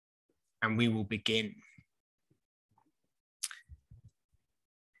and we will begin.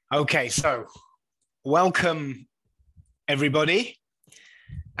 Okay, so welcome everybody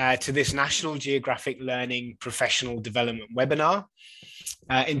to this National Geographic Learning Professional Development webinar.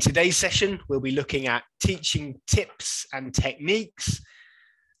 In today's session, we'll be looking at teaching tips and techniques,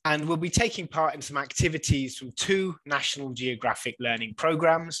 and we'll be taking part in some activities from two National Geographic Learning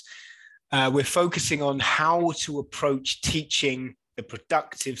programs. We're focusing on how to approach teaching the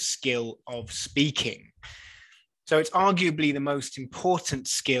productive skill of speaking. So it's arguably the most important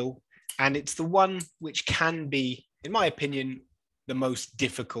skill, and it's the one which can be, in my opinion, the most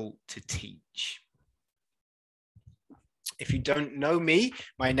difficult to teach. If you don't know me,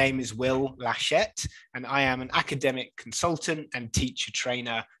 my name is Will Lachette, and I am an academic consultant and teacher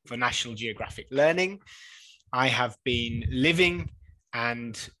trainer for National Geographic Learning. I have been living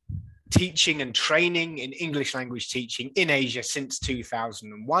and teaching and training in English language teaching in Asia since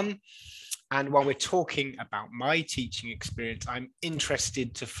 2001. And while we're talking about my teaching experience, I'm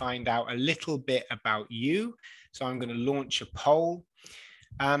interested to find out a little bit about you. So I'm going to launch a poll.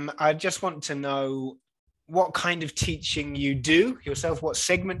 I just want to know what kind of teaching you do yourself, what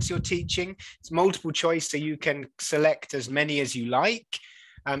segments you're teaching. It's multiple choice, so you can select as many as you like.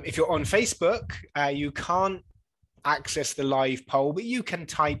 If you're on Facebook, you can't access the live poll, but you can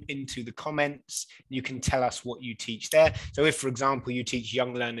type into the comments. You can tell us what you teach there. So if, for example, you teach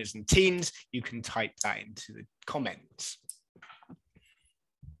young learners and teens, you can type that into the comments.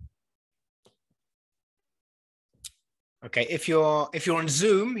 Okay, if you're on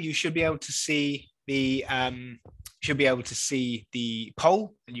Zoom, you should be able to see the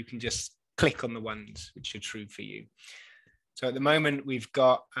poll, and you can just click on the ones which are true for you. So at the moment, we've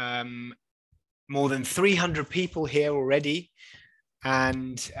got more than 300 people here already,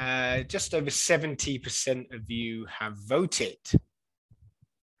 and just over 70% of you have voted.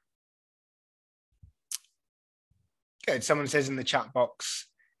 Good. Someone says in the chat box,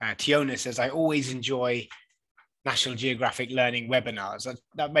 Tiona says, I always enjoy National Geographic Learning webinars.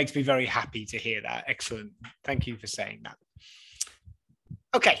 That makes me very happy to hear that. Excellent. Thank you for saying that.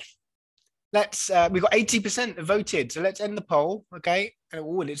 Okay. We've got 80% have voted, so let's end the poll, okay?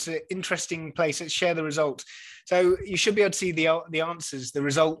 Oh, it's an interesting place. Let's share the results. So you should be able to see the answers, the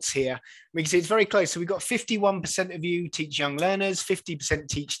results here. We can see it's very close. So we've got 51% of you teach young learners, 50%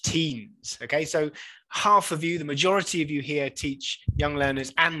 teach teens, okay? So half of you, the majority of you here teach young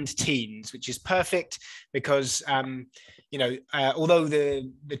learners and teens, which is perfect because, although the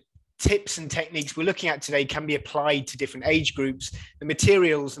tips and techniques we're looking at today can be applied to different age groups, the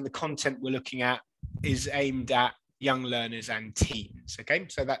materials and the content we're looking at is aimed at young learners and teens. Okay,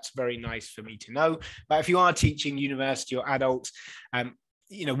 so that's very nice for me to know. But if you are teaching university or adults,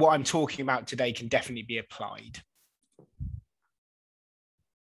 what I'm talking about today can definitely be applied.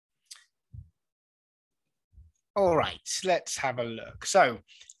 All right, let's have a look. So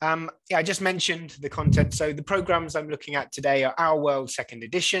I just mentioned the content. So the programs I'm looking at today are Our World Second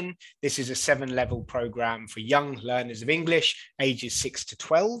Edition. This is a 7-level program for young learners of English, ages 6 to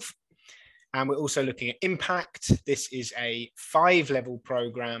 12. And we're also looking at Impact. This is a 5-level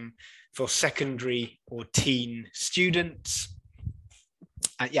program for secondary or teen students.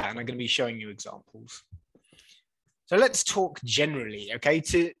 And I'm going to be showing you examples. So let's talk generally, okay?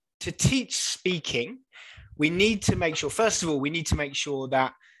 To teach speaking, we need to make sure, first of all, we need to make sure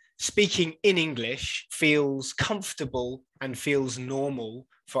that speaking in English feels comfortable and feels normal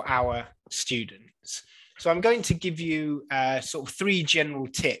for our students. So I'm going to give you sort of 3 general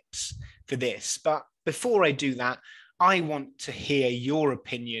tips for this. But before I do that, I want to hear your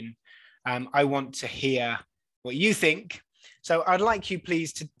opinion. I want to hear what you think. So I'd like you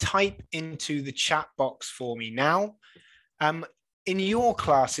please to type into the chat box for me now. In your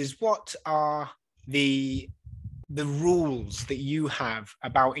classes, what are the rules that you have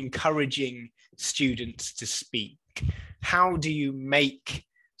about encouraging students to speak? How do you make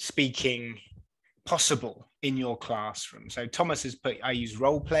speaking possible in your classroom? So Thomas has put, I use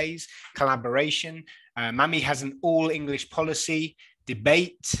role plays, collaboration. Mami has an all English policy,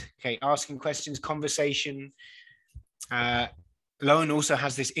 debate, okay, asking questions, conversation. Loan also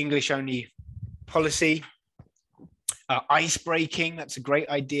has this English only policy. Ice breaking, that's a great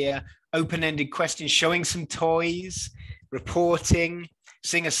idea. Open-ended questions, showing some toys, reporting,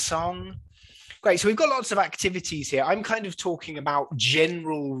 sing a song. Great, so we've got lots of activities here. I'm kind of talking about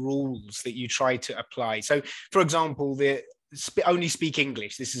general rules that you try to apply. So for example, only speak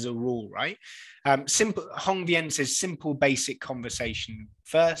English, this is a rule, right? Simple, Hong Vien says simple basic conversation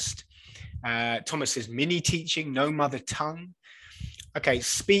first. Thomas says mini teaching, no mother tongue. Okay,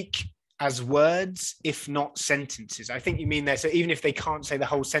 speak as words, if not sentences. I think you mean there. So even if they can't say the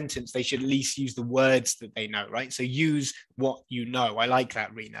whole sentence, they should at least use the words that they know, right? So use what you know. I like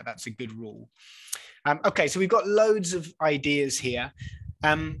that, Rena. That's a good rule. Okay, so we've got loads of ideas here.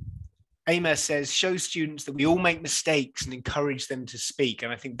 Amer says, show students that we all make mistakes and encourage them to speak.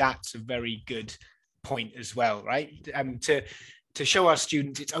 And I think that's a very good point as well, right? To show our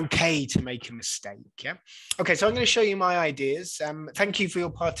students it's okay to make a mistake. Yeah. Okay, so I'm going to show you my ideas. Thank you for your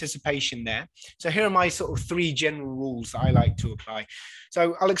participation there. So here are my sort of 3 general rules that I like to apply.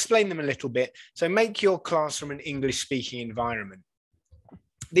 So I'll explain them a little bit. So make your classroom an English speaking environment.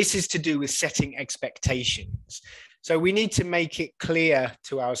 This is to do with setting expectations. So we need to make it clear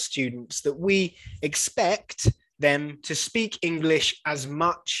to our students that we expect them to speak English as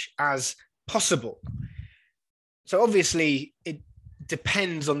much as possible. So obviously it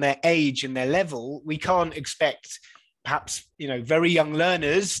depends on their age and their level. We can't expect perhaps, very young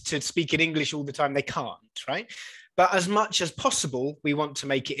learners to speak in English all the time. They can't, right? But as much as possible, we want to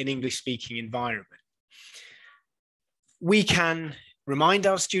make it an English speaking environment. We can remind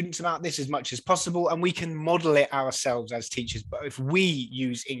our students about this as much as possible, and we can model it ourselves as teachers, but if we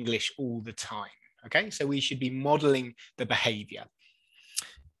use English all the time, okay? So we should be modeling the behavior.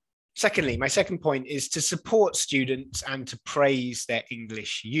 Secondly, my second point is to support students and to praise their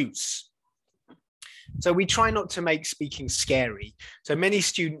English use. So we try not to make speaking scary. So many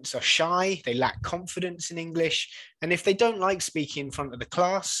students are shy, they lack confidence in English, and if they don't like speaking in front of the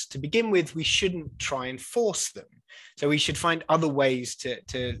class, to begin with, we shouldn't try and force them. So we should find other ways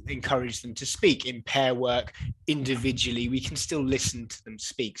to encourage them to speak in pair work, individually. We can still listen to them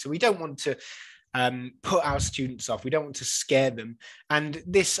speak. So we don't want to put our students off. We don't want to scare them. And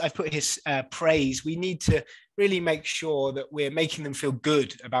this, I've put his praise. We need to really make sure that we're making them feel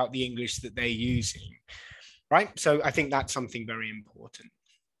good about the English that they're using, right? So I think that's something very important.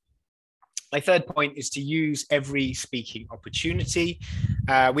 My third point is to use every speaking opportunity.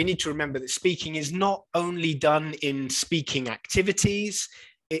 We need to remember that speaking is not only done in speaking activities,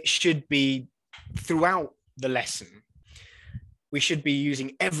 it should be throughout the lesson. We should be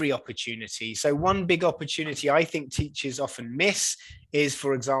using every opportunity. So one big opportunity I think teachers often miss is,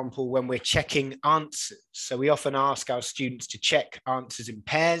 for example, when we're checking answers. So we often ask our students to check answers in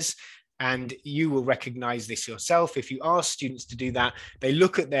pairs, and you will recognize this yourself. If you ask students to do that, they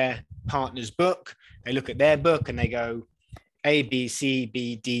look at their partner's book, they look at their book and they go, A, B, C,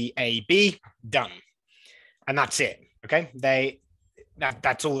 B, D, A, B, done. And that's it, okay?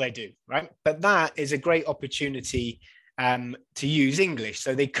 That's all they do, right? But that is a great opportunity to use English.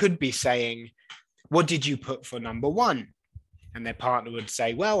 So they could be saying, what did you put for number 1? And their partner would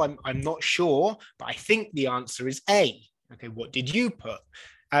say, well, I'm not sure, but I think the answer is A. Okay, what did you put?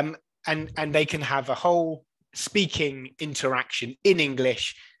 And they can have a whole speaking interaction in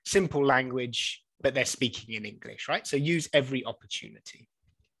English, simple language, but they're speaking in English, right? So use every opportunity.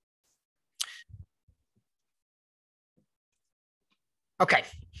 Okay,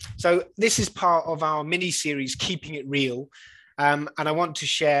 so this is part of our mini series, Keeping It Real. And I want to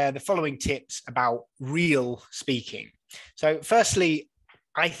share the following tips about real speaking. So firstly,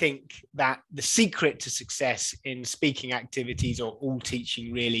 I think that the secret to success in speaking activities, or all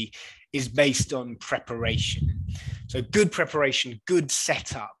teaching really, is based on preparation. So good preparation, good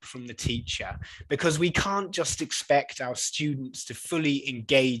setup from the teacher, because we can't just expect our students to fully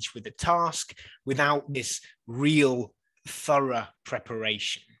engage with the task without this real, thorough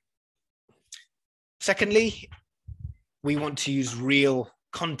preparation. Secondly, we want to use real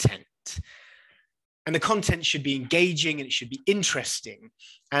content. And the content should be engaging and it should be interesting.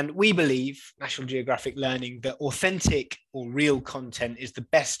 And we believe, National Geographic Learning, that authentic or real content is the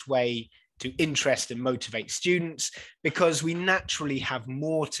best way to interest and motivate students, because we naturally have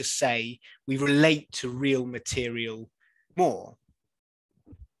more to say. We relate to real material more.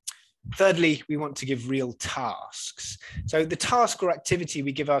 Thirdly, we want to give real tasks. So the task or activity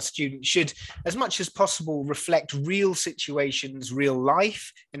we give our students should, as much as possible, reflect real situations, real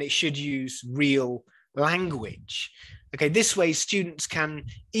life, and it should use real language. Okay, this way students can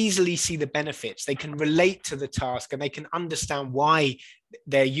easily see the benefits. They can relate to the task and they can understand why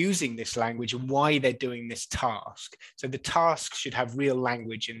they're using this language and why they're doing this task. So the task should have real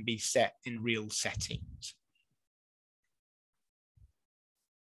language and be set in real settings.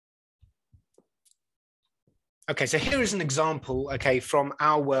 Okay, so here is an example, okay, from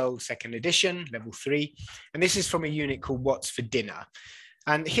Our World Second Edition, Level 3, and this is from a unit called What's for Dinner.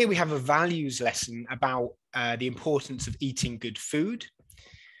 And here we have a values lesson about the importance of eating good food,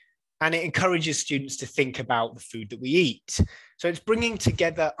 and it encourages students to think about the food that we eat. So it's bringing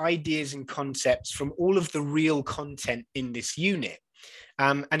together ideas and concepts from all of the real content in this unit.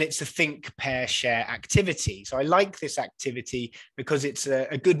 And it's a think, pair, share activity. So I like this activity because it's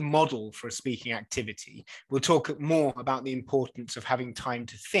a good model for a speaking activity. We'll talk more about the importance of having time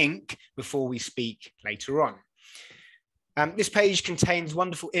to think before we speak later on. This page contains a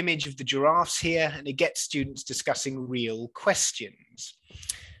wonderful image of the giraffes here, and it gets students discussing real questions.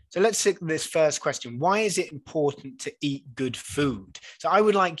 So let's look at this first question. Why is it important to eat good food? So I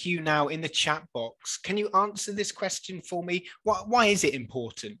would like you now in the chat box, can you answer this question for me? Why is it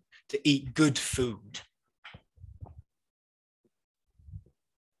important to eat good food?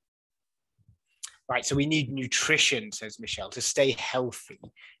 Right, so we need nutrition, says Michelle, to stay healthy.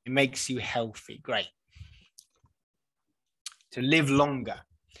 It makes you healthy, great. To live longer,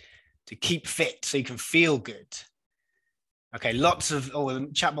 to keep fit so you can feel good. Okay, lots of, oh,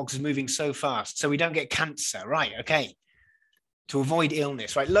 the chat box is moving so fast. So we don't get cancer, right? Okay. To avoid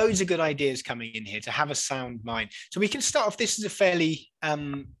illness, right? Loads of good ideas coming in here to have a sound mind. So we can start off, this is a fairly,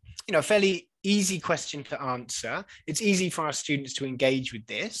 fairly easy question to answer. It's easy for our students to engage with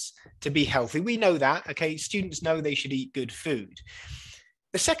this, to be healthy. We know that, okay? Students know they should eat good food.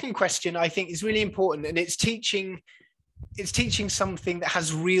 The second question I think is really important, and it's teaching something that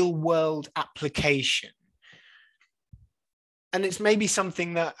has real world application. And it's maybe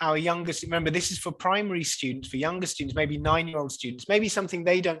something that our youngest, remember, this is for primary students, for younger students, maybe 9-year-old students, maybe something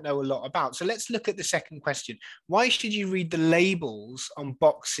they don't know a lot about. So let's look at the second question. Why should you read the labels on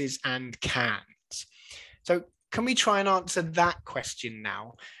boxes and cans? So can we try and answer that question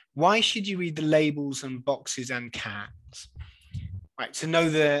now? Why should you read the labels on boxes and cans? Right, to know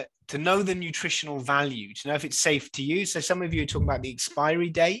the nutritional value, to know if it's safe to use. So some of you are talking about the expiry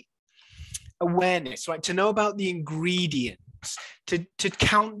date. Awareness, right? To know about the ingredients. To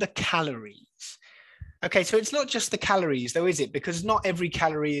count the calories. Okay, so it's not just the calories though, is it? Because not every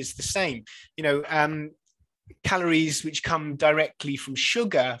calorie is the same. You know, calories which come directly from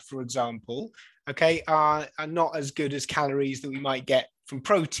sugar, for example, okay, are not as good as calories that we might get from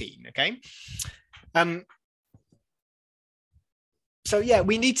protein, okay? So yeah,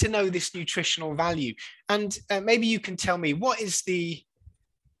 we need to know this nutritional value. And maybe you can tell me, what's the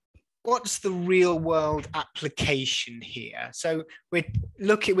real world application here? So we're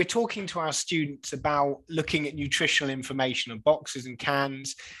talking to our students about looking at nutritional information on boxes and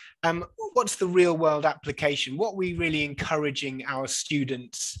cans. What's the real world application? What are we really encouraging our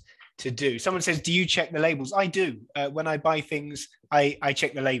students to do? Someone says, do you check the labels? I do. When I buy things, I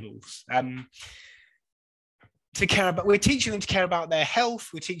check the labels. We're teaching them to care about their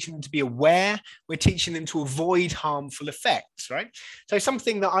health. We're teaching them to be aware. We're teaching them to avoid harmful effects, right? So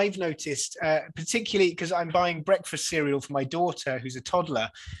something that I've noticed, particularly because I'm buying breakfast cereal for my daughter, who's a toddler,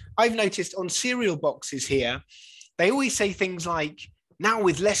 I've noticed on cereal boxes here, they always say things like, now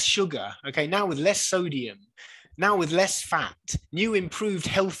with less sugar, okay, now with less sodium, now with less fat, new improved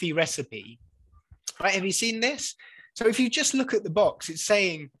healthy recipe, right? Have you seen this? So if you just look at the box, it's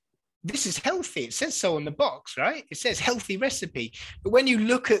saying, this is healthy. It says so on the box, right? It says healthy recipe. But when you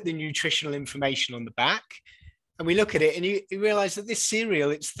look at the nutritional information on the back, and we look at it and you realize that this cereal,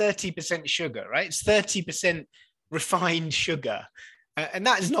 it's 30% sugar, right? It's 30% refined sugar. And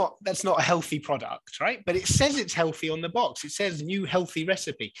that's not a healthy product, right? But it says it's healthy on the box. It says new healthy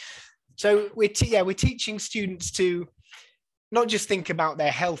recipe. So we're teaching students to not just think about their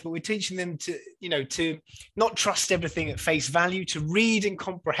health, but we're teaching them to not trust everything at face value, to read and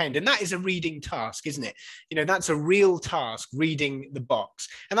comprehend. And that is a reading task, isn't it? That's a real task, reading the box.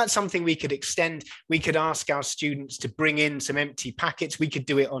 And that's something we could extend. We could ask our students to bring in some empty packets. We could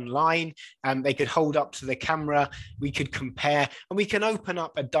do it online. They could hold up to the camera. We could compare, and we can open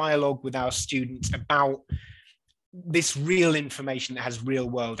up a dialogue with our students about this real information that has real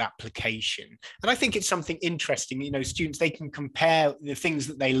world application. And I think it's something interesting, students, they can compare the things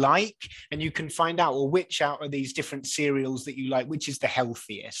that they like, and you can find out, well, which out of these different cereals that you like, which is the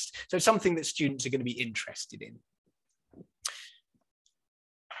healthiest. So it's something that students are going to be interested in.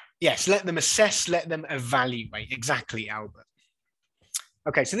 Yes, let them assess, let them evaluate. Exactly, Albert.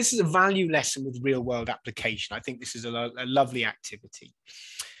 Okay, so this is a value lesson with real world application. I think this is a lovely activity.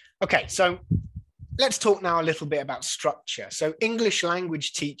 Okay, so let's talk now a little bit about structure. So English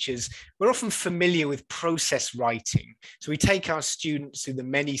language teachers, we're often familiar with process writing. So we take our students through the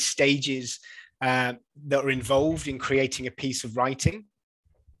many stages that are involved in creating a piece of writing.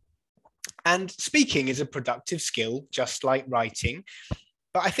 And speaking is a productive skill, just like writing.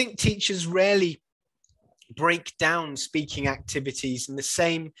 But I think teachers rarely break down speaking activities in the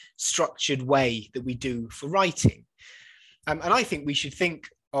same structured way that we do for writing. And I think we should think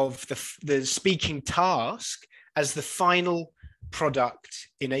of the speaking task as the final product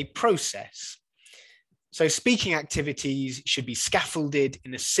in a process. So speaking activities should be scaffolded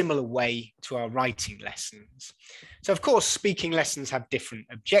in a similar way to our writing lessons. So of course, speaking lessons have different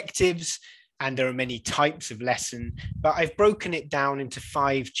objectives and there are many types of lesson, but I've broken it down into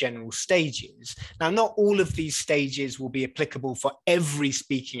 5 general stages. Now, not all of these stages will be applicable for every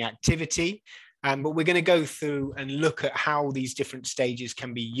speaking activity, but we're going to go through and look at how these different stages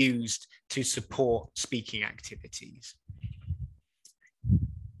can be used to support speaking activities.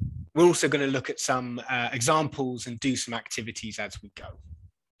 We're also going to look at some examples and do some activities as we go.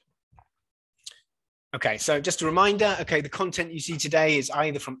 Okay, so just a reminder, okay, the content you see today is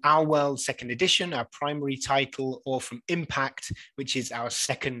either from Our World second edition, our primary title, or from Impact, which is our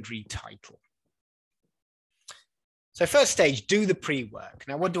secondary title. So first stage, do the pre-work.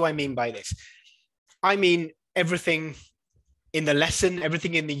 Now, what do I mean by this? I mean everything in the lesson,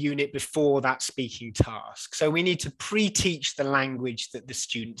 everything in the unit before that speaking task. So we need to pre-teach the language that the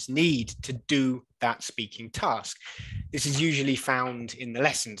students need to do that speaking task. This is usually found in the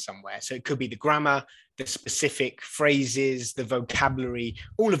lesson somewhere. So it could be the grammar, the specific phrases, the vocabulary,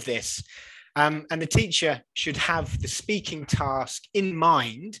 all of this. And the teacher should have the speaking task in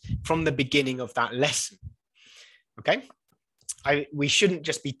mind from the beginning of that lesson. Okay? We shouldn't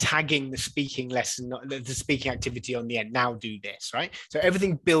just be tagging the speaking lesson, the speaking activity on the end. Now do this, right? So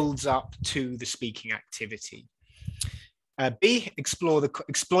everything builds up to the speaking activity. B,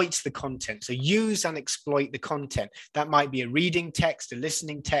 exploits the content. So use and exploit the content. That might be a reading text, a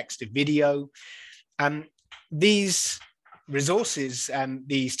listening text, a video. These resources,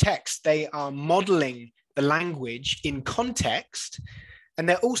 these texts, they are modeling the language in context. And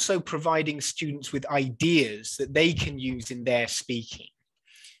they're also providing students with ideas that they can use in their speaking.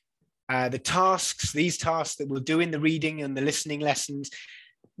 The tasks, these tasks that we'll do in the reading and the listening lessons,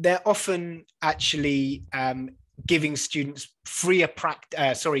 they're often actually giving students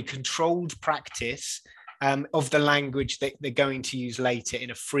controlled practice of the language that they're going to use later in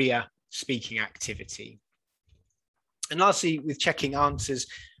a freer speaking activity. And lastly, with checking answers,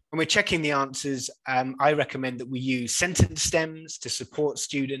 when we're checking the answers, I recommend that we use sentence stems to support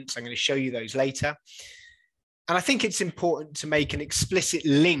students. I'm going to show you those later. And I think it's important to make an explicit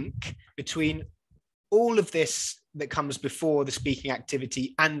link between all of this that comes before the speaking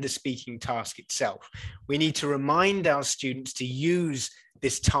activity and the speaking task itself. We need to remind our students to use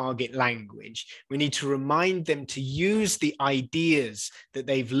this target language. We need to remind them to use the ideas that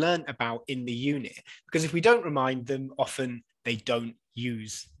they've learned about in the unit. Because if we don't remind them, often they don't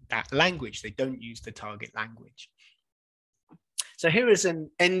use that language. They don't use the target language. So here is an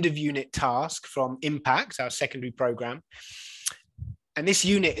end of unit task from Impact, our secondary program. And this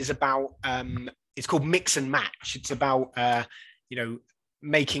unit is about, it's called Mix and Match. It's about,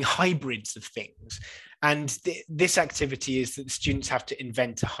 making hybrids of things. And this activity is that the students have to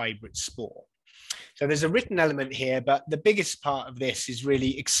invent a hybrid sport. So there's a written element here, but the biggest part of this is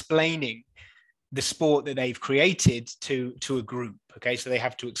really explaining the sport that they've created to a group. Okay, so they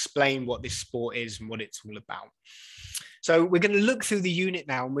have to explain what this sport is and what it's all about. So we're going to look through the unit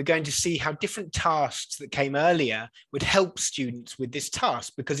now, and we're going to see how different tasks that came earlier would help students with this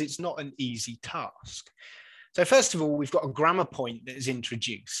task, because it's not an easy task. So first of all, we've got a grammar point that is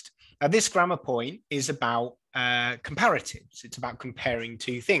introduced. Now, this grammar point is about comparatives. It's about comparing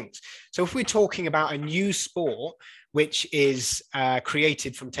two things. So if we're talking about a new sport, which is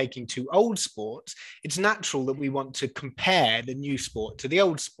created from taking two old sports, it's natural that we want to compare the new sport to the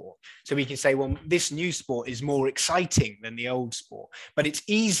old sport. So we can say, well, this new sport is more exciting than the old sport, but it's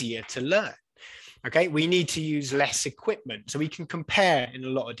easier to learn. Okay, we need to use less equipment. So we can compare in a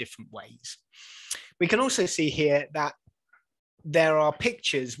lot of different ways. We can also see here that there are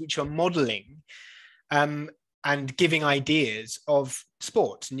pictures which are modeling and giving ideas of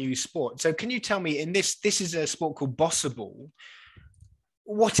sports, new sports. So can you tell me, in this is a sport called Bossable.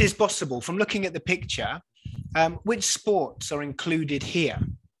 What is Bossable? From looking at the picture, which sports are included here?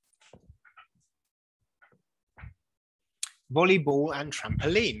 Volleyball and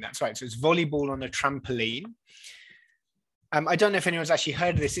trampoline. That's right. So it's volleyball on a trampoline. I don't know if anyone's actually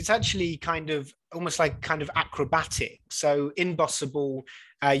heard of this. It's actually almost like acrobatic. So in Bossable,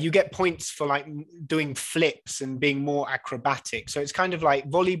 you get points for like doing flips and being more acrobatic. So it's kind of like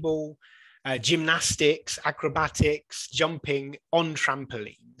volleyball, gymnastics, acrobatics, jumping on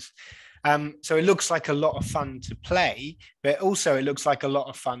trampolines. So it looks like a lot of fun to play, but also it looks like a lot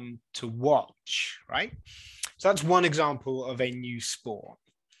of fun to watch, right? So that's one example of a new sport.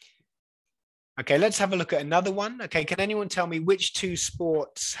 Okay, let's have a look at another one. Okay, can anyone tell me which two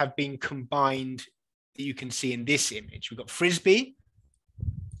sports have been combined that you can see in this image? We've got Frisbee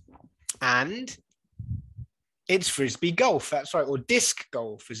and It's frisbee golf, that's right, or disc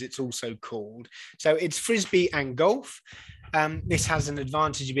golf as it's also called. So it's frisbee and golf. This has an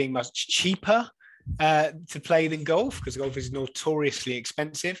advantage of being much cheaper to play than golf, because golf is notoriously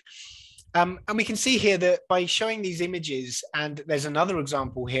expensive. And we can see here that by showing these images, and there's another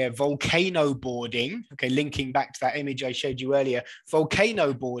example here, volcano boarding, okay, linking back to that image I showed you earlier.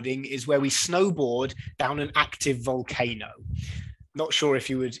 Volcano boarding is where we snowboard down an active volcano. Not sure if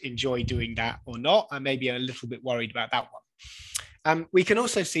you would enjoy doing that or not. I may be a little bit worried about that one. We can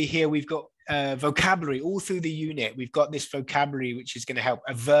also see here we've got vocabulary all through the unit. We've got this vocabulary which is going to help: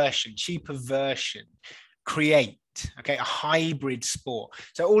 aversion, cheap aversion, create, okay, a hybrid sport.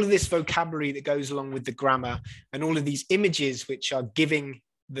 So all of this vocabulary that goes along with the grammar, and all of these images which are giving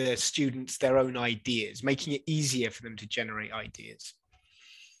the students their own ideas, making it easier for them to generate ideas.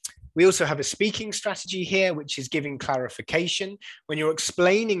 We also have a speaking strategy here, which is giving clarification. When you're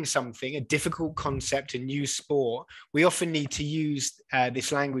explaining something, a difficult concept, a new sport, we often need to use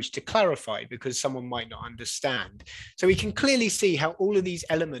this language to clarify, because someone might not understand. So we can clearly see how all of these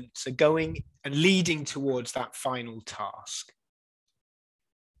elements are going and leading towards that final task.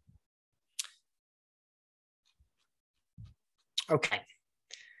 Okay.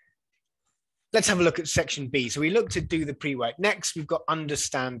 Let's have a look at section B. So we looked at do the pre-work. Next, we've got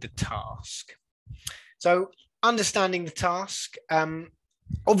understand the task. So understanding the task,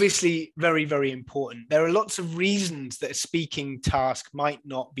 obviously very, very important. There are lots of reasons that a speaking task might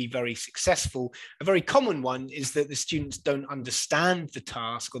not be very successful. A very common one is that the students don't understand the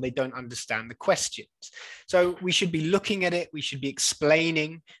task, or they don't understand the questions. So we should be looking at it. We should be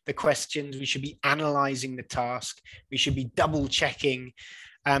explaining the questions. We should be analyzing the task. We should be double checking.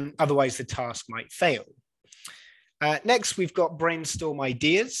 Otherwise the task might fail. Next, we've got brainstorm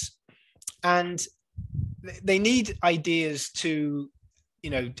ideas, and they need ideas to,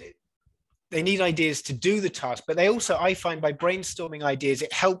 they need ideas to do the task, but they also, I find, by brainstorming ideas,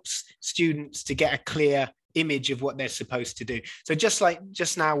 it helps students to get a clear image of what they're supposed to do. So just like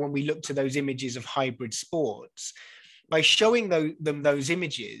just now when we looked at those images of hybrid sports, by showing them those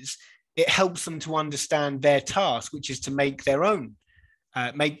images, it helps them to understand their task, which is to make their own.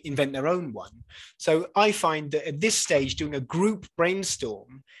 Invent their own one. So I find that at this stage, doing a group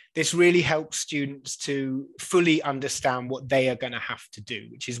brainstorm, this really helps students to fully understand what they are going to have to do,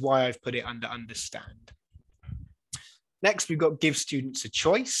 which is why I've put it under understand. Next, we've got give students a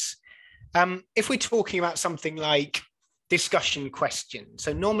choice. If we're talking about something like discussion questions,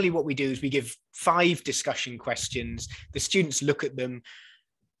 so normally what we do is we give 5 discussion questions. The students look at them.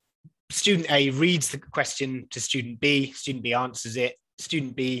 Student A reads the question to student B answers it.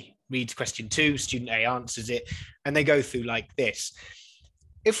 Student B reads question 2, student A answers it, and they go through like this.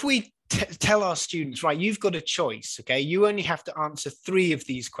 If we tell our students, right, you've got a choice, okay, you only have to answer 3 of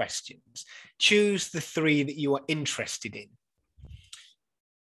these questions. Choose the 3 that you are interested in.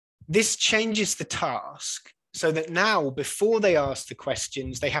 This changes the task so that now, before they ask the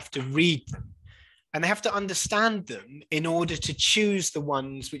questions, they have to read them. And they have to understand them in order to choose the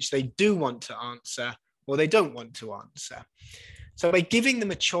ones which they do want to answer or they don't want to answer. So by giving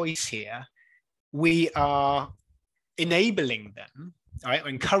them a choice here, we are enabling them, right, or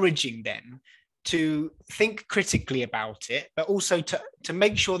encouraging them to think critically about it, but also to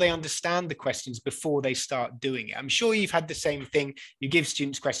make sure they understand the questions before they start doing it. I'm sure you've had the same thing. You give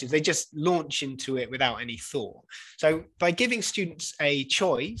students questions, they just launch into it without any thought. So by giving students a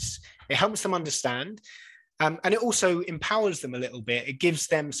choice, it helps them understand, and it also empowers them a little bit. It gives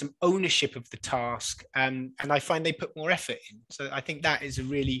them some ownership of the task, and I find they put more effort in. So I think that is a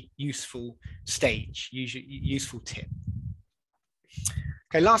really useful stage, useful tip.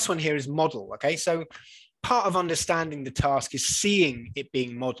 Okay, last one here is model. Okay, so part of understanding the task is seeing it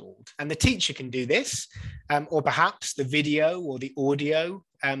being modeled, and the teacher can do this, or perhaps the video or the audio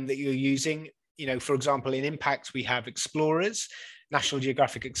that you're using. For example, in Impact, we have explorers, National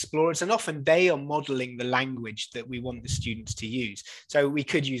Geographic explorers, and often they are modeling the language that we want the students to use. So we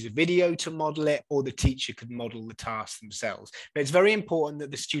could use a video to model it, or the teacher could model the task themselves. But it's very important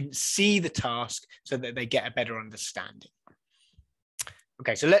that the students see the task so that they get a better understanding.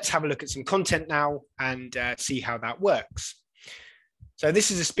 Okay, so let's have a look at some content now and see how that works. So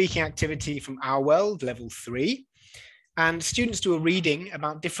this is a speaking activity from Our World, level 3. And students do a reading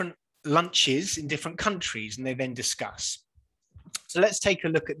about different lunches in different countries, and they then discuss. So let's take a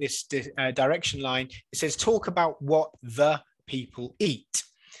look at this direction line. It says, talk about what the people eat.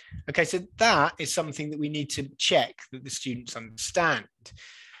 Okay, so that is something that we need to check that the students understand.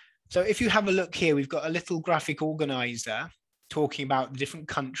 So if you have a look here, we've got a little graphic organizer talking about the different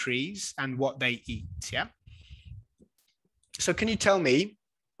countries and what they eat, yeah? So can you tell me,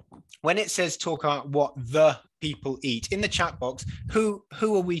 when it says talk about what the people eat? In the chat box, who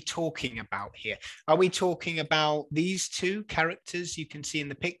are we talking about here? Are we talking about these two characters you can see in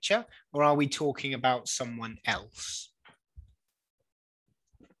the picture, or are we talking about someone else?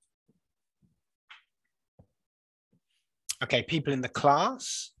 Okay, people in the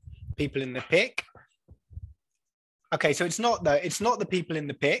class, people in the pic. Okay, so it's not the people in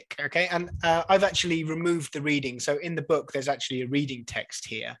the pic. Okay, and I've actually removed the reading. So in the book, there's actually a reading text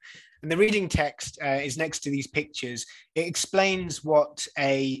here, and the reading text is next to these pictures. It explains what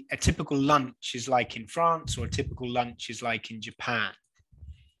a typical lunch is like in France, or a typical lunch is like in Japan.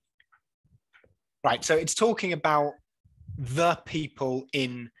 Right, so it's talking about the people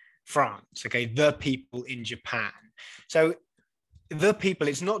in France. Okay, the people in Japan. So the people,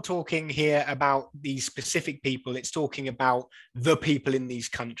 it's not talking here about these specific people, it's talking about the people in these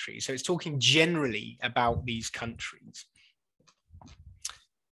countries. So it's talking generally about these countries.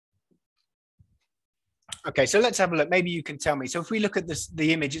 Okay, so let's have a look. Maybe you can tell me. So if we look at this,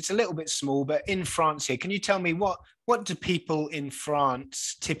 the image, it's a little bit small, but in France here, can you tell me what do people in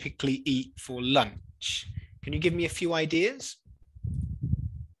France typically eat for lunch? Can you give me a few ideas?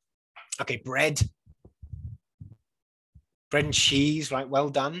 Okay, bread and cheese, right? Well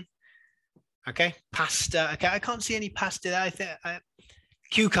done. Okay, pasta. Okay, I can't see any pasta there. I think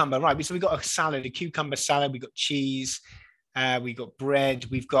cucumber, right? So we've got a salad, a cucumber salad. We've got cheese. We've got bread.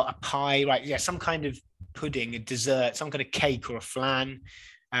 We've got a pie, right? Yeah, some kind of pudding, a dessert, some kind of cake or a flan.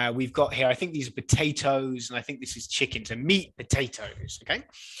 We've got here, I think these are potatoes, and I think this is chicken. So meat, potatoes. Okay,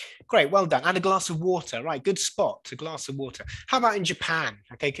 great, well done. And a glass of water, right? Good spot, a glass of water. How about in Japan?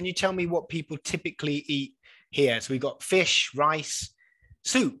 Okay, can you tell me what people typically eat here? So we've got fish, rice,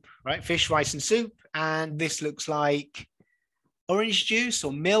 soup, right? Fish, rice, and soup. And this looks like orange juice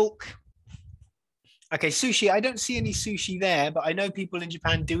or milk. Okay, sushi. I don't see any sushi there, but I know people in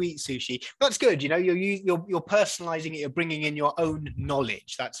Japan do eat sushi. That's good. You know, you're personalizing it. You're bringing in your own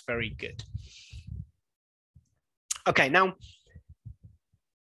knowledge. That's very good. Okay, now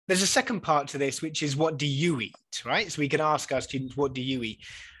there's a second part to this, which is what do you eat, right? So we can ask our students, what do you eat?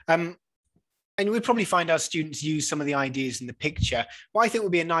 And we probably find our students use some of the ideas in the picture. What I think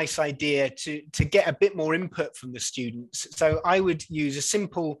would be a nice idea to get a bit more input from the students. So I would use a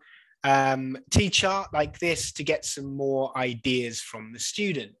simple T-chart like this to get some more ideas from the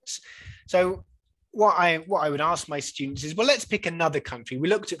students. So what I would ask my students is, well, let's pick another country. We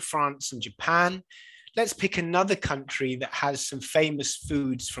looked at France and Japan. Let's pick another country that has some famous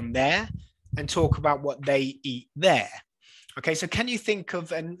foods from there and talk about what they eat there. Okay, so can you think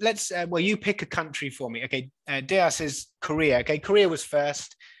of, and let's, well, you pick a country for me. Okay, Dea says Korea. Okay, Korea was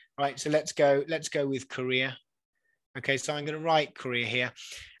first. All right, so let's go with Korea. Okay, so I'm going to write Korea here.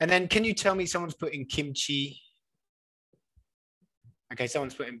 And then can you tell me, someone's putting kimchi. Okay,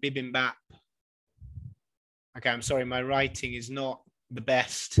 someone's putting bibimbap. Okay, I'm sorry, my writing is not the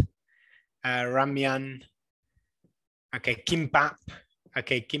best. Ramyeon. Okay, kimbap.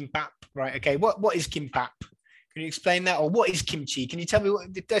 Okay, kimbap. Right, okay, what is kimbap? Can you explain that? Or what is kimchi? Can you tell me,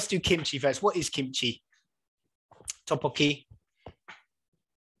 let's do kimchi first. What is kimchi? Tteokbokki.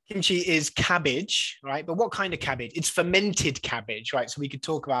 Kimchi is cabbage, right? But what kind of cabbage? It's fermented cabbage, right? So we could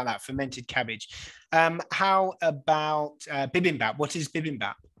talk about that, fermented cabbage. How about bibimbap? What is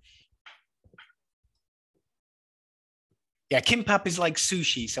bibimbap? Yeah, kimbap is like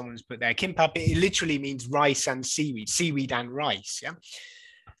sushi, someone's put there. Kimbap, it literally means rice and seaweed and rice, yeah?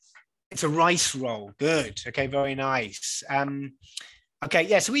 It's a rice roll, good. Okay, very nice. Okay,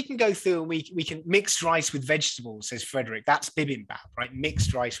 yeah, so we can go through and we can mix rice with vegetables, says Frederick. That's bibimbap, right?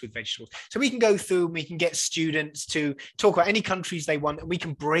 Mixed rice with vegetables. So we can go through and we can get students to talk about any countries they want, and we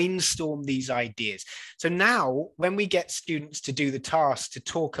can brainstorm these ideas. So now when we get students to do the task to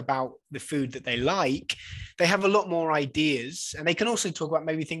talk about the food that they like, they have a lot more ideas, and they can also talk about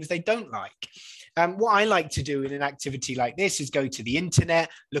maybe things they don't like. What I like to do in an activity like this is go to the internet,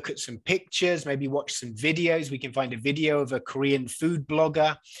 look at some pictures, maybe watch some videos. We can find a video of a Korean food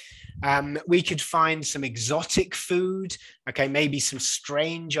blogger. We could find some exotic food. Okay, maybe some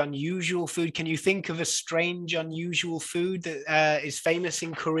strange, unusual food. Can you think of a strange, unusual food that is famous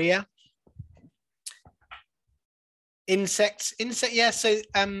in Korea? Insects, yeah, so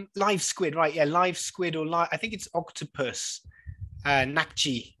live squid, right? Yeah, live squid, or I think it's octopus,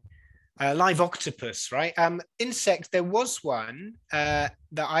 nakji. Live octopus, right? Insects, there was one that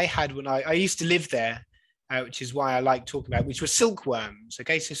I had when I used to live there, which is why I like talking about, which were silkworms.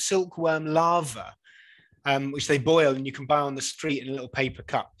 Okay, so silkworm larva, which they boil and you can buy on the street in a little paper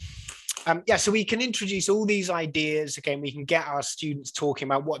cup. Yeah, so we can introduce all these ideas. Again, we can get our students talking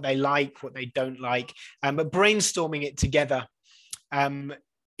about what they like, what they don't like, but brainstorming it together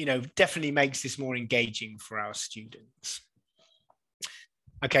definitely makes this more engaging for our students.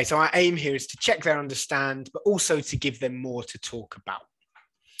 Okay, so our aim here is to check their understand, but also to give them more to talk about.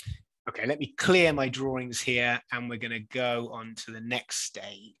 Okay, let me clear my drawings here, and we're going to go on to the next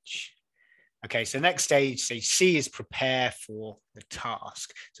stage. Okay, so next stage, stage C, is prepare for the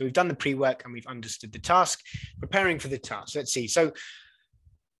task. So we've done the pre-work and we've understood the task, preparing for the task. Let's see. So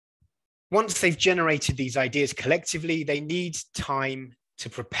once they've generated these ideas collectively, they need time to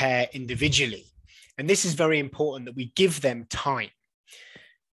prepare individually. And this is very important that we give them time.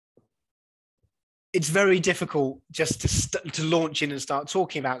 It's very difficult just to launch in and start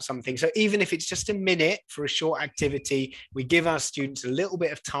talking about something. So even if it's just a minute for a short activity, we give our students a little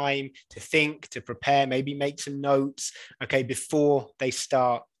bit of time to think, to prepare, maybe make some notes, okay, before they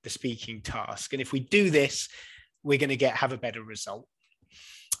start the speaking task. And if we do this, we're going to have a better result.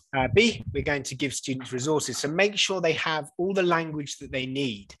 B, we're going to give students resources. So make sure they have all the language that they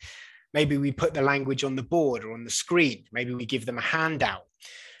need. Maybe we put the language on the board or on the screen. Maybe we give them a handout.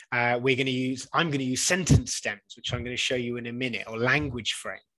 I'm going to use sentence stems, which I'm going to show you in a minute, or language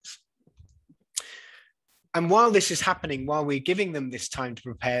frames. And while this is happening, while we're giving them this time to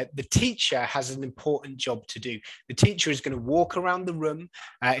prepare, the teacher has an important job to do. The teacher is going to walk around the room.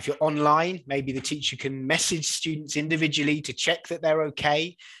 If you're online, maybe the teacher can message students individually to check that they're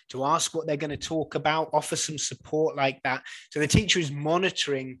okay, to ask what they're going to talk about, offer some support like that. So the teacher is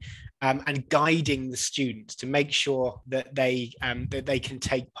monitoring and guiding the students to make sure that they can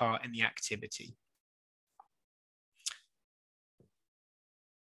take part in the activity.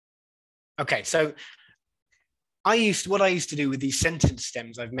 Okay, so what I used to do with these sentence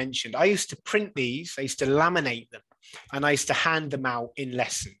stems I've mentioned, I used to print these, I used to laminate them, and I used to hand them out in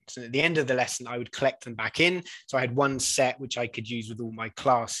lessons. And at the end of the lesson, I would collect them back in. So I had one set which I could use with all my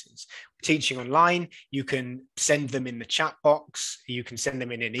classes. Teaching online, you can send them in the chat box, you can send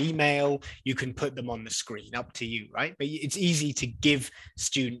them in an email, you can put them on the screen, up to you, right? But it's easy to give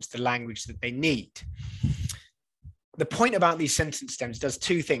students the language that they need. The point about these sentence stems does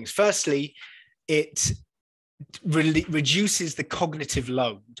two things. Firstly, it reduces the cognitive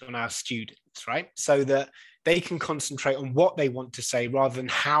load on our students, right? So that they can concentrate on what they want to say rather than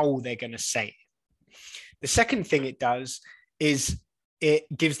how they're going to say it. The second thing it does is it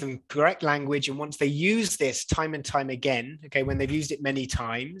gives them correct language. And once they use this time and time again, okay, when they've used it many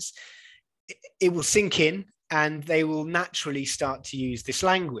times, it will sink in and they will naturally start to use this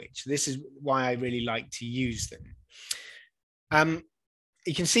language. This is why I really like to use them.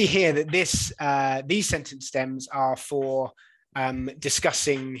 You can see here that these sentence stems are for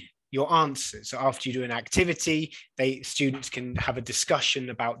discussing your answers. So after you do an activity, students can have a discussion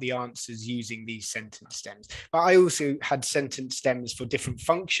about the answers using these sentence stems. But I also had sentence stems for different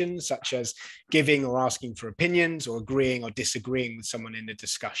functions, such as giving or asking for opinions, or agreeing or disagreeing with someone in a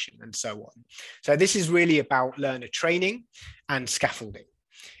discussion, and so on. So this is really about learner training and scaffolding.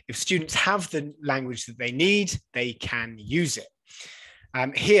 If students have the language that they need, they can use it.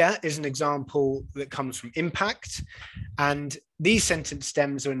 Here is an example that comes from Impact, and these sentence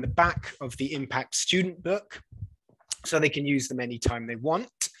stems are in the back of the Impact student book, so they can use them anytime they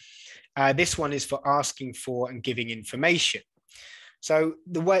want. This one is for asking for and giving information. So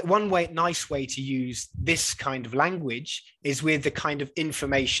one nice way to use this kind of language is with the kind of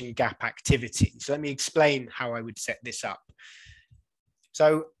information gap activity. So let me explain how I would set this up.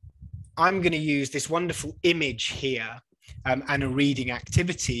 So I'm going to use this wonderful image here and a reading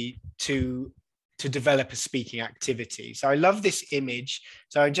activity to develop a speaking activity. So I love this image.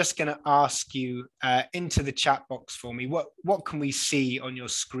 So I'm just going to ask you into the chat box for me, what can we see on your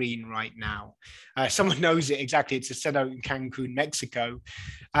screen right now? Someone knows it exactly. It's a cenote in Cancun, Mexico.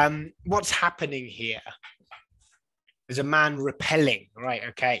 What's happening here? There's a man rappelling, right?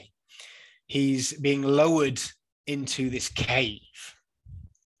 Okay. He's being lowered into this cave.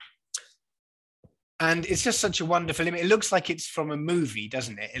 And it's just such a wonderful image. It looks like it's from a movie,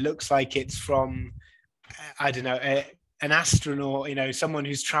 doesn't it? It looks like it's from, I don't know, an astronaut, you know, someone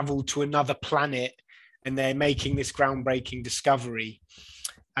who's traveled to another planet and they're making this groundbreaking discovery.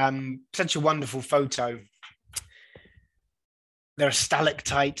 Such a wonderful photo. There are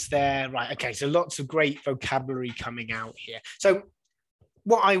stalactites there. Right, okay, so lots of great vocabulary coming out here. So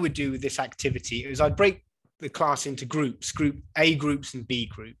what I would do with this activity is I'd break the class into groups, A groups and B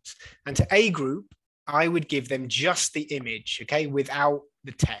groups. And to A group, I would give them just the image, okay, without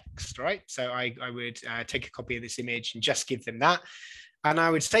the text, right? So I would take a copy of this image and just give them that. And I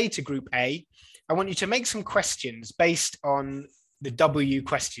would say to group A, I want you to make some questions based on the W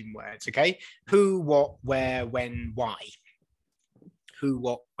question words, okay? Who, what, where, when, why. Who,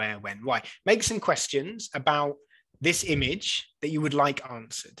 what, where, when, why. Make some questions about this image that you would like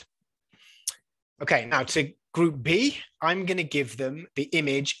answered. Okay, now to group B, I'm going to give them the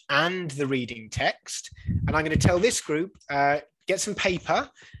image and the reading text. And I'm going to tell this group, get some paper.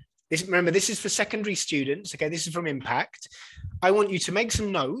 Remember, this is for secondary students. Okay, this is from Impact. I want you to make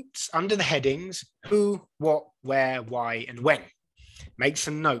some notes under the headings, who, what, where, why, and when. Make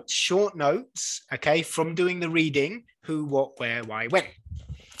some notes, short notes, okay, from doing the reading, who, what, where, why, when.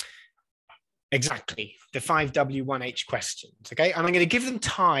 Exactly, the 5W1H questions, okay? And I'm going to give them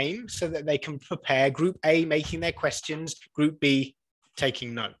time so that they can prepare. Group A making their questions, Group B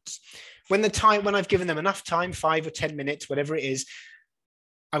taking notes. When I've given them enough time, 5 or 10 minutes, whatever it is,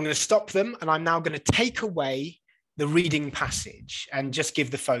 I'm going to stop them, and I'm now going to take away the reading passage and just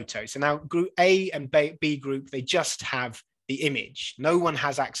give the photo. So now Group A and B group, they just have the image. No one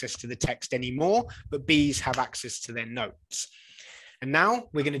has access to the text anymore, but B's have access to their notes. And now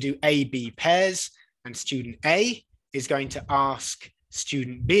we're going to do A-B pairs, and student A is going to ask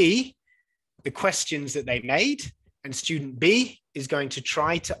student B the questions that they made, and student B is going to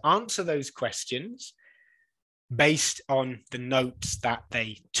try to answer those questions based on the notes that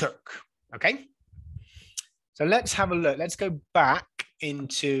they took, okay? So let's have a look. Let's go back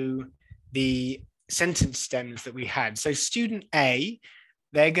into the sentence stems that we had. So student A,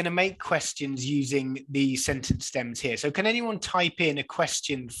 they're going to make questions using the sentence stems here. So can anyone type in a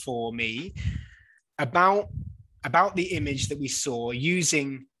question for me about the image that we saw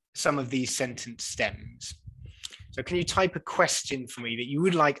using some of these sentence stems? So can you type a question for me that you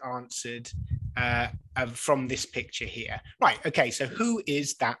would like answered from this picture here? Right, okay, so who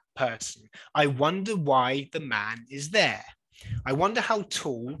is that person? I wonder why the man is there. I wonder how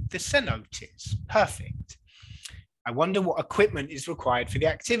tall the cenote is. Perfect. I wonder what equipment is required for the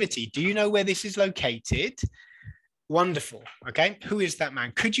activity. Do you know where this is located? Wonderful. Okay. Who is that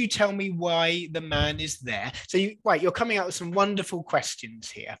man? Could you tell me why the man is there? So you're coming out with some wonderful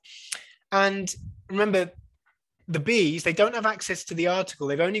questions here. And remember, the B's, they don't have access to the article.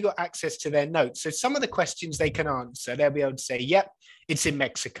 They've only got access to their notes. So some of the questions they can answer, they'll be able to say, yep, it's in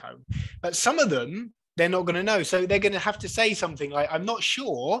Mexico. But some of them, they're not going to know. So they're going to have to say something like, I'm not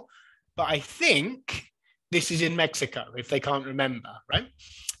sure, but I think this is in Mexico, if they can't remember, right?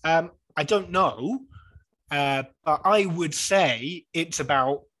 I don't know, but I would say it's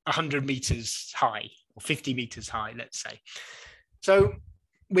about 100 meters high or 50 meters high, let's say. So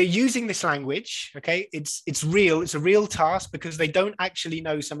we're using this language, okay? It's real, it's a real task because they don't actually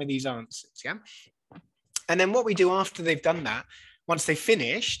know some of these answers, yeah? And then what we do after they've done that, once they've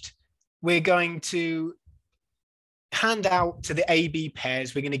finished, we're going to hand out to the A-B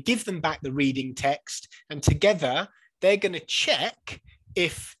pairs, we're going to give them back the reading text, and together they're going to check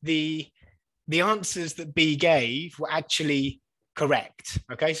if the answers that B gave were actually correct.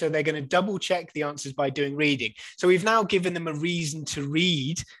 Okay, so they're going to double check the answers by doing reading. So we've now given them a reason to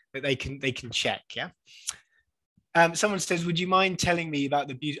read that they can check. Yeah. Someone says, would you mind telling me about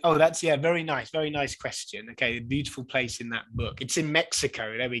the beauty? Oh, that's, yeah, very nice question. Okay, the beautiful place in that book. It's in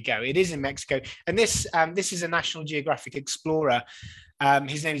Mexico. There we go. It is in Mexico. And this is a National Geographic explorer.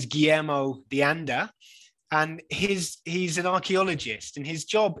 His name is Guillermo de Anda, and he's an archaeologist. And his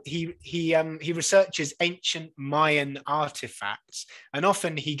job, he researches ancient Mayan artifacts, and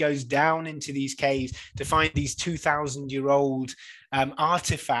often he goes down into these caves to find these 2,000-year-old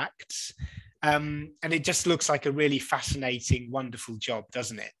artifacts. And it just looks like a really fascinating, wonderful job,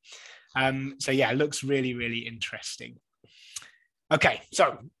 doesn't it? So yeah, it looks really, really interesting. Okay,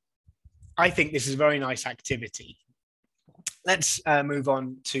 so I think this is a very nice activity. Let's move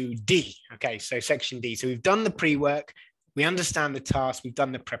on to D. Okay, so section D. So we've done the pre-work, we understand the task, we've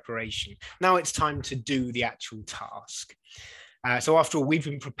done the preparation. Now it's time to do the actual task. So after all, we've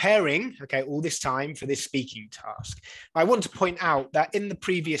been preparing, okay, all this time for this speaking task. I want to point out that in the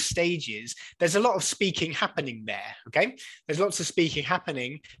previous stages, there's a lot of speaking happening there, okay? There's lots of speaking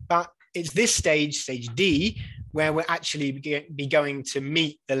happening, but it's this stage, stage D, where we're actually be going to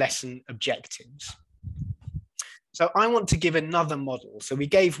meet the lesson objectives. So I want to give another model. So we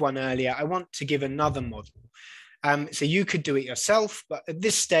gave one earlier. I want to give another model. So you could do it yourself, but at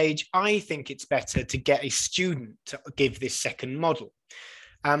this stage, I think it's better to get a student to give this second model.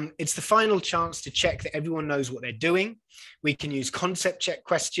 It's the final chance to check that everyone knows what they're doing. We can use concept check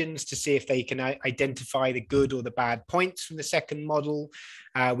questions to see if they can identify the good or the bad points from the second model.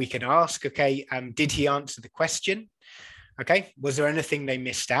 We can ask, okay, did he answer the question? Okay, was there anything they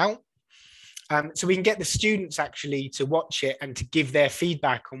missed out? So we can get the students actually to watch it and to give their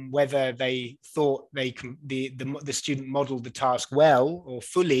feedback on whether they thought the student modeled the task well or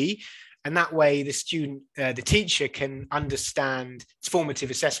fully. And that way the teacher can understand. It's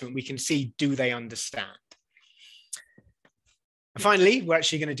formative assessment. We can see, do they understand? And finally, we're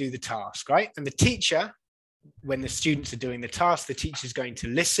actually going to do the task, right? And the teacher, when the students are doing the task, the teacher's going to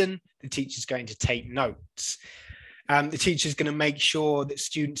listen, the teacher's going to take notes. The teacher's going to make sure that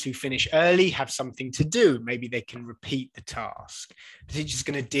students who finish early have something to do. Maybe they can repeat the task. The teacher's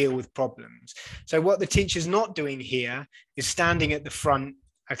going to deal with problems. So what the teacher's not doing here is standing at the front,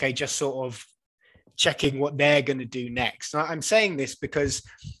 okay, just sort of checking what they're going to do next. Now, I'm saying this because,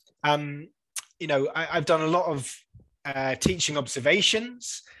 you know, I've done a lot of teaching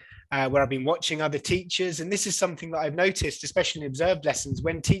observations where I've been watching other teachers. And this is something that I've noticed, especially in observed lessons,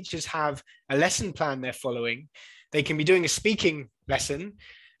 when teachers have a lesson plan they're following, they can be doing a speaking lesson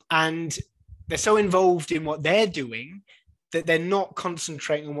and they're so involved in what they're doing that they're not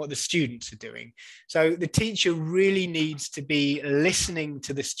concentrating on what the students are doing. So the teacher really needs to be listening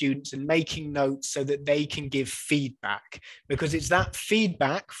to the students and making notes so that they can give feedback, because it's that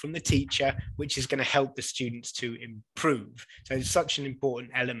feedback from the teacher which is going to help the students to improve. So it's such an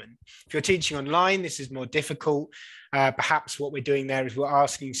important element. If you're teaching online, this is more difficult. Perhaps what we're doing there is we're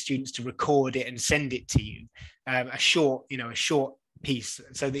asking students to record it and send it to you, a short piece,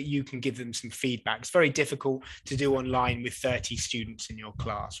 so that you can give them some feedback. It's very difficult to do online with 30 students in your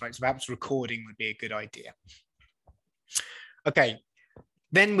class, right? So perhaps recording would be a good idea. Okay,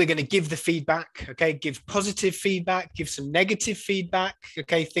 then we're going to give the feedback, okay? Give positive feedback, give some negative feedback,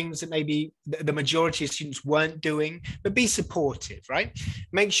 okay? Things that maybe the majority of students weren't doing, but be supportive, right?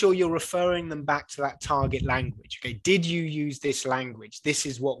 Make sure you're referring them back to that target language, okay? Did you use this language? This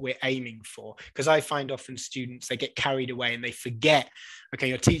is what we're aiming for. Because I find often students, they get carried away and they forget, okay,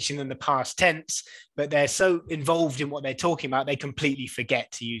 you're teaching them the past tense, but they're so involved in what they're talking about, they completely forget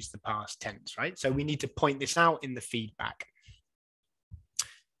to use the past tense, right? So we need to point this out in the feedback.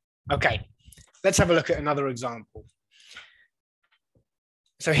 Okay, let's have a look at another example.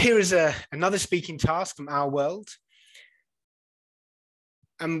 So here is another speaking task from our world.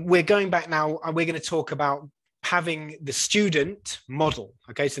 And we're going back now, and we're going to talk about having the student model.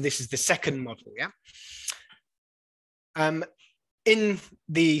 Okay, so this is the second model, yeah? In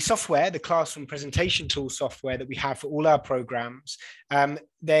the software, the classroom presentation tool software that we have for all our programs,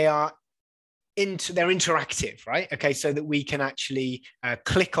 they're interactive, right? Okay, so that we can actually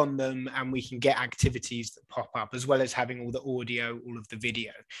click on them and we can get activities that pop up, as well as having all the audio, all of the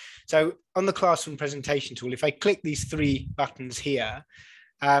video. So on the classroom presentation tool, if I click these three buttons here,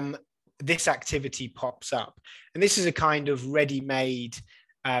 this activity pops up. And this is a kind of ready-made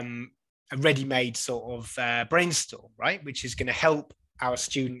sort of brainstorm, right? Which is going to help our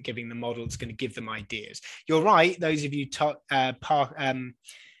student giving the model. It's going to give them ideas. You're right, those of you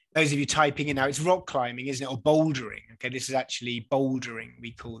typing in now, it's rock climbing, isn't it? Or bouldering. Okay, this is actually bouldering,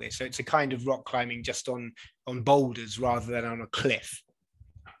 we call this. So it's a kind of rock climbing just on boulders rather than on a cliff.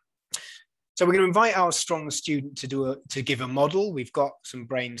 So we're going to invite our strong student to give a model. We've got some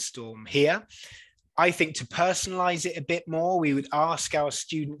brainstorm here. I think to personalize it a bit more, we would ask our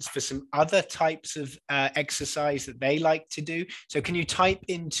students for some other types of exercise that they like to do. So can you type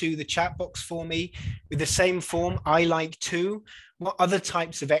into the chat box for me with the same form, I like to? What other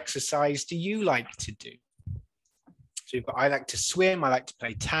types of exercise do you like to do? So you've got, I like to swim, I like to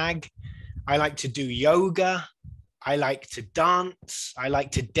play tag, I like to do yoga, I like to dance, I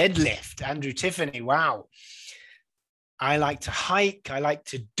like to deadlift. Andrew Tiffany, wow. I like to hike, I like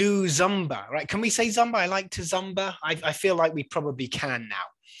to do Zumba, right? Can we say Zumba? I like to Zumba. I feel like we probably can now.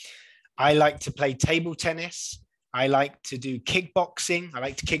 I like to play table tennis. I like to do kickboxing. I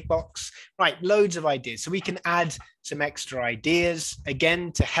like to kickbox. Right, loads of ideas. So we can add some extra ideas,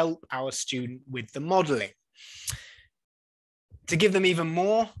 again, to help our student with the modeling. To give them even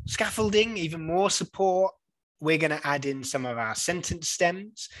more scaffolding, even more support, we're going to add in some of our sentence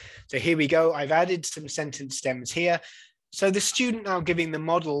stems. So here we go. I've added some sentence stems here. So the student now giving the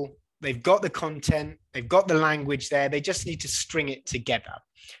model, they've got the content, they've got the language there. They just need to string it together.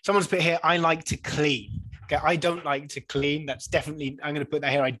 Someone's put here, I like to clean. Okay, I don't like to clean. That's definitely, I'm going to put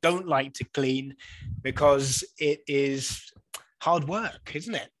that here. I don't like to clean because it is hard work,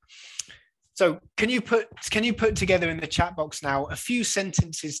 isn't it? So can you put together in the chat box now a few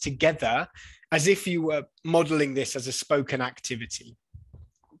sentences together as if you were modeling this as a spoken activity?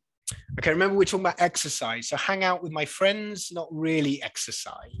 Okay, remember we're talking about exercise. So hang out with my friends, not really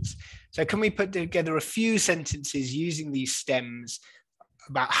exercise. So can we put together a few sentences using these stems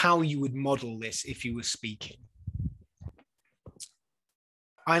about how you would model this if you were speaking?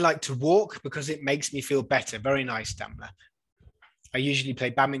 I like to walk because it makes me feel better. Very nice, Damla. I usually play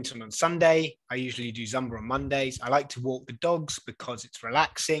badminton on Sunday. I usually do Zumba on Mondays. I like to walk the dogs because it's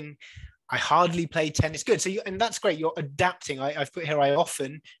relaxing. I hardly play tennis. Good. So and that's great. You're adapting. I've put here I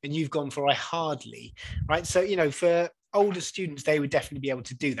often, and you've gone for I hardly, right? So, you know, for older students, they would definitely be able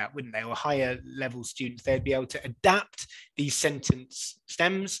to do that, wouldn't they? Or higher level students, they'd be able to adapt these sentence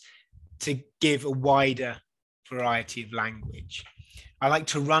stems to give a wider variety of language. I like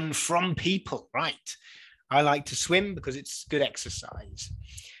to run from people, right? I like to swim because it's good exercise.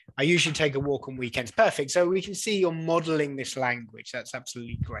 I usually take a walk on weekends. Perfect. So we can see you're modeling this language. That's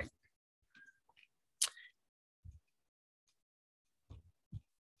absolutely great.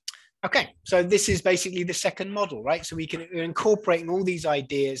 Okay, so this is basically the second model, right? So we're incorporating all these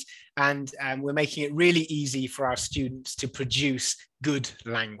ideas, and we're making it really easy for our students to produce good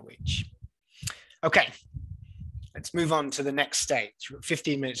language. Okay, let's move on to the next stage. We've got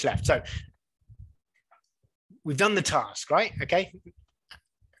 15 minutes left. So we've done the task, right? Okay,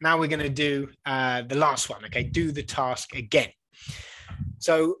 now we're going to do the last one. Okay, do the task again.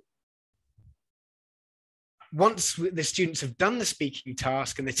 So once the students have done the speaking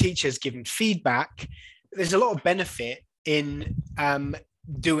task and the teacher has given feedback, there's a lot of benefit in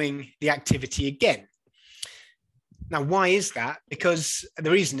doing the activity again. Now, why is that? Because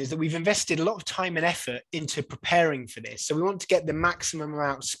the reason is that we've invested a lot of time and effort into preparing for this. So we want to get the maximum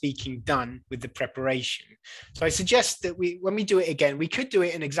amount of speaking done with the preparation. So I suggest that when we do it again, we could do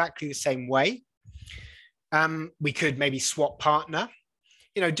it in exactly the same way. We could maybe swap partner.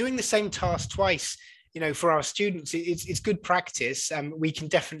 You know, doing the same task twice, you know, for our students, it's good practice. We can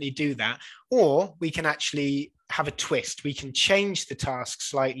definitely do that. Or we can actually have a twist. We can change the task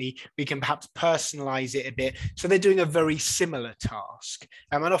slightly. We can perhaps personalize it a bit. So they're doing a very similar task.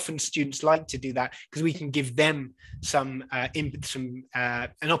 And often students like to do that because we can give them an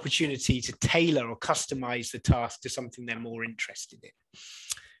opportunity to tailor or customize the task to something they're more interested in.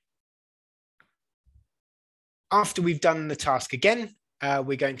 After we've done the task again,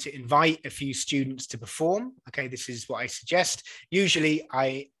 we're going to invite a few students to perform. Okay, this is what I suggest. Usually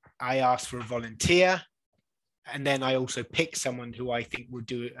I ask for a volunteer, and then I also pick someone who I think will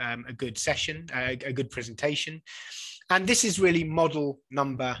do a good session, a good presentation. And this is really model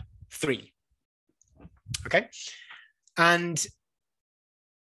number 3. Okay, and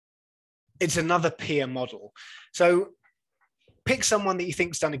it's another peer model. So pick someone that you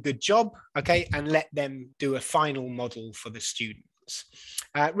think's done a good job, okay, and let them do a final model for the students.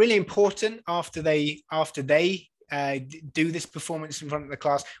 Really important after they do this performance in front of the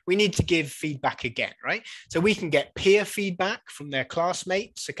class, we need to give feedback again, right? So we can get peer feedback from their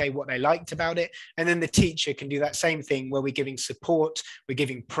classmates, okay, what they liked about it. And then the teacher can do that same thing where we're giving support, we're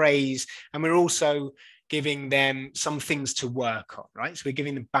giving praise, and we're also giving them some things to work on, right? So we're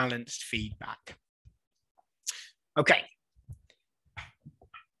giving them balanced feedback. Okay.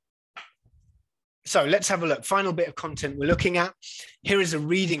 So let's have a look. Final bit of content we're looking at. Here is a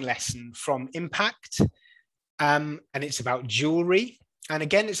reading lesson from Impact, and it's about jewelry. And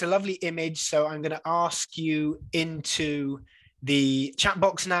again, it's a lovely image. So I'm going to ask you into the chat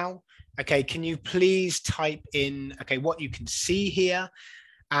box now. Okay, can you please type in, okay, what you can see here?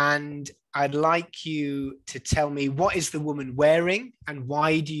 And I'd like you to tell me, what is the woman wearing and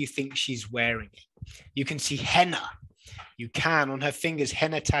why do you think she's wearing it? You can see henna. You can, on her fingers,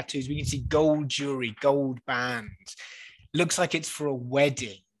 henna tattoos. We can see gold jewelry, gold bands. Looks like it's for a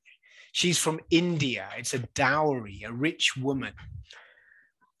wedding. She's from India. It's a dowry, a rich woman.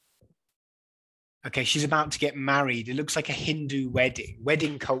 Okay, she's about to get married. It looks like a Hindu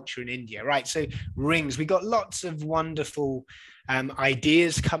wedding culture in India, right? So rings, we got lots of wonderful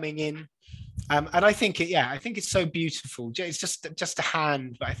ideas coming in. And I think I think it's so beautiful. It's just a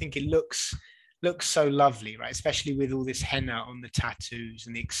hand, but I think it looks so lovely, right? Especially with all this henna on the tattoos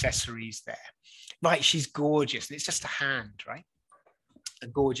and the accessories there. Right, she's gorgeous. And it's just a hand, right? A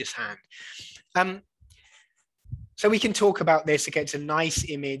gorgeous hand. So we can talk about this. Okay, it's a nice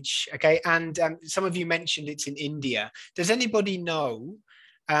image. Okay, and some of you mentioned it's in India. Does anybody know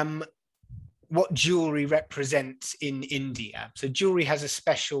what jewelry represents in India? So jewelry has a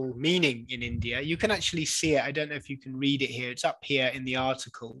special meaning in India. You can actually see it. I don't know if you can read it here. It's up here in the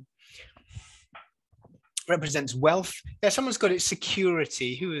article. Represents wealth. Yeah, someone's got it.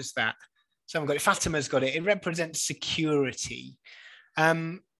 Security. Who is that? Someone got it. Fatima's got it. It represents security.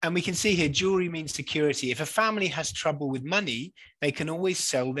 And we can see here, jewelry means security. If a family has trouble with money, they can always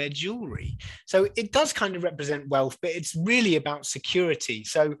sell their jewelry. So it does kind of represent wealth, but it's really about security.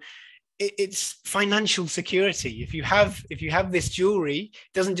 So it's financial security. If you have this jewelry,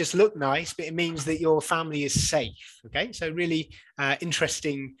 it doesn't just look nice, but it means that your family is safe. Okay, so really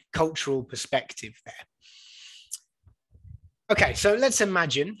interesting cultural perspective there. Okay, so let's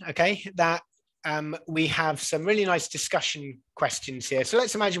imagine, okay, that we have some really nice discussion questions here. So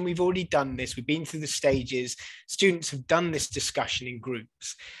let's imagine we've already done this. We've been through the stages. Students have done this discussion in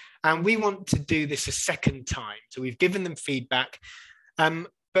groups. And we want to do this a second time. So we've given them feedback,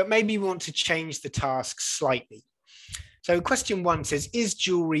 but maybe we want to change the task slightly. So question 1 says, is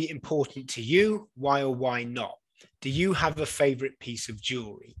jewelry important to you? Why or why not? Do you have a favorite piece of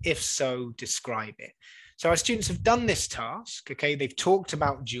jewelry? If so, describe it. So our students have done this task, okay? They've talked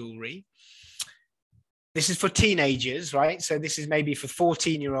about jewelry. This is for teenagers, right? So this is maybe for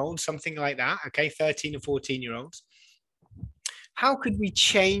 14-year-olds, something like that, okay? 13 or 14-year-olds. How could we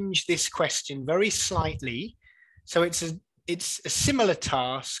change this question very slightly so it's a similar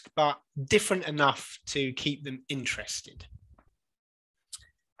task, but different enough to keep them interested?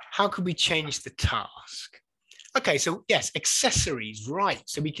 How could we change the task? Okay, so yes, accessories, right.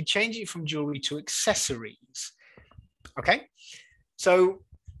 So we could change it from jewelry to accessories. Okay, so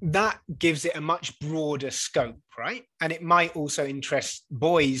that gives it a much broader scope, right? And it might also interest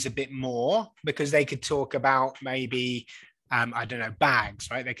boys a bit more because they could talk about maybe, I don't know, bags,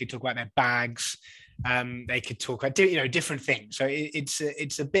 right? They could talk about their bags. They could talk about, different things. So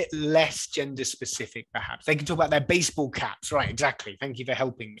it's a bit less gender specific, perhaps. They could talk about their baseball caps, right? Exactly. Thank you for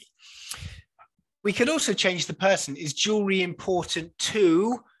helping me. We could also change the person. Is jewelry important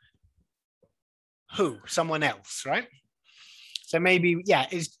to who? Someone else, right? So maybe, yeah,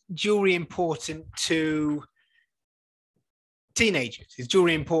 is jewelry important to teenagers? Is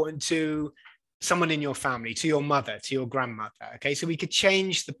jewelry important to someone in your family, to your mother, to your grandmother? Okay, so we could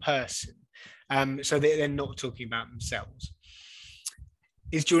change the person so that they're not talking about themselves.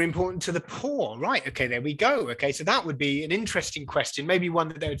 Is jewelry important to the poor? Right, okay, there we go. Okay, so that would be an interesting question, maybe one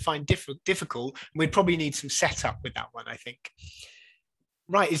that they would find difficult. We'd probably need some setup with that one, I think.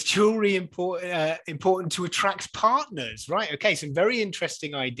 Right, is jewelry important to attract partners? Right, okay, some very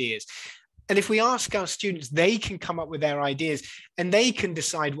interesting ideas. And if we ask our students, they can come up with their ideas and they can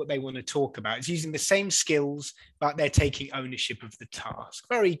decide what they want to talk about. It's using the same skills, but they're taking ownership of the task.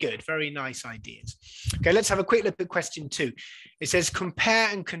 Very good, very nice ideas. Okay, let's have a quick look at question 2. It says, compare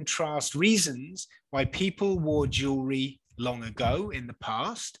and contrast reasons why people wore jewelry long ago in the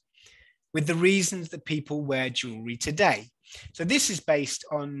past with the reasons that people wear jewelry today. So this is based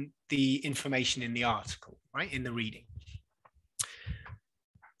on the information in the article, right, in the reading.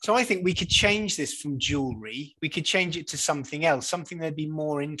 So I think we could change this from jewelry. We could change it to something else, something they'd be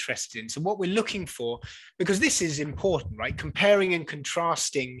more interested in. So what we're looking for, because this is important, right? Comparing and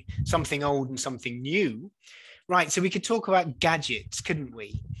contrasting something old and something new, right? So we could talk about gadgets, couldn't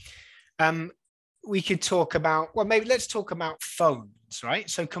we? We could talk about, well, maybe let's talk about phones, right?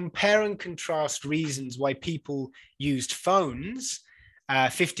 So compare and contrast reasons why people used phones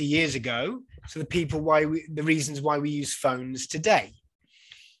 50 years ago. So the reasons why we use phones today.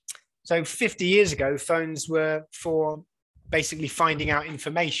 So 50 years ago, phones were for basically finding out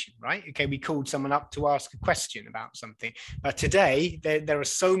information, right? Okay, we called someone up to ask a question about something. But today, there are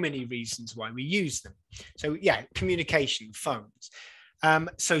so many reasons why we use them. So yeah, communication, phones.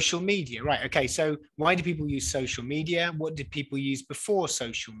 Social media, right? Okay, so why do people use social media? What did people use before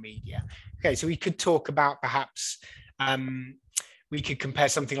social media? Okay, so we could talk about perhaps, we could compare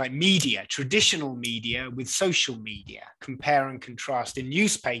something like media, traditional media with social media, compare and contrast a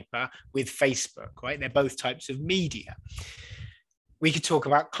newspaper with Facebook, right? They're both types of media. We could talk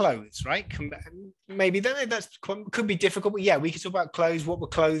about clothes, right? Maybe that could be difficult, but yeah, we could talk about clothes. What were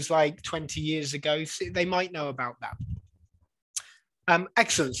clothes like 20 years ago? So they might know about that.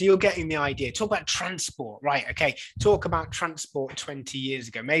 Excellent. So you're getting the idea. Talk about transport, right? Okay. Talk about transport 20 years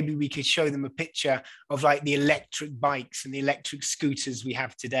ago. Maybe we could show them a picture of like the electric bikes and the electric scooters we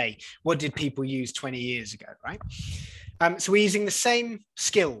have today. What did people use 20 years ago, right? So we're using the same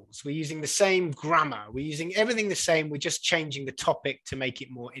skills. We're using the same grammar. We're using everything the same. We're just changing the topic to make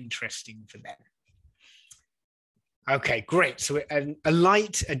it more interesting for them. Okay, great. So a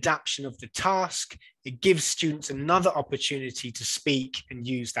light adaptation of the task. It gives students another opportunity to speak and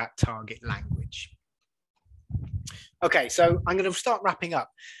use that target language. Okay, so I'm going to start wrapping up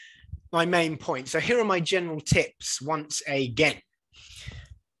my main point. So here are my general tips once again.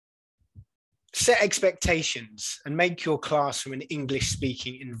 Set expectations and make your classroom an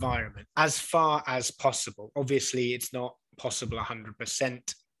English-speaking environment as far as possible. Obviously, it's not possible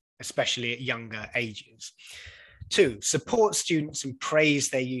 100%, especially at younger ages. 2, support students and praise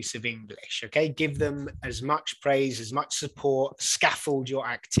their use of English, okay? Give them as much praise, as much support, scaffold your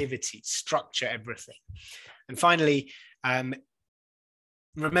activities, structure everything. And finally,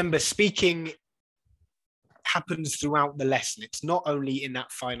 remember, speaking happens throughout the lesson. It's not only in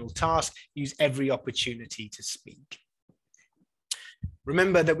that final task. Use every opportunity to speak.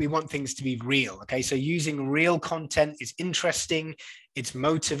 Remember that we want things to be real, okay? So using real content is interesting, it's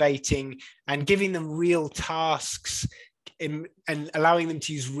motivating, and giving them real tasks and allowing them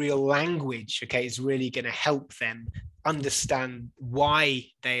to use real language, okay, is really going to help them understand why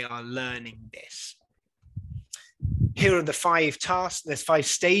they are learning this. Here are the 5 tasks. There's 5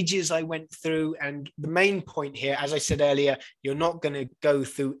 stages I went through. And the main point here, as I said earlier, you're not going to go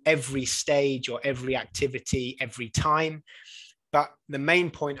through every stage or every activity every time. But the main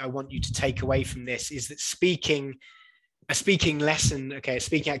point I want you to take away from this is that a speaking lesson, okay, a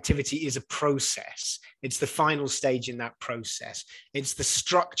speaking activity is a process. It's the final stage in that process. It's the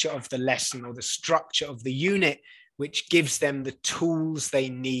structure of the lesson or the structure of the unit which gives them the tools they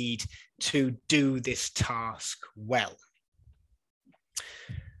need to do this task well.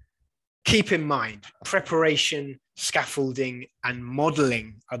 Keep in mind, preparation, scaffolding, and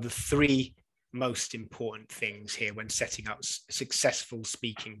modeling are the 3 most important things here when setting up successful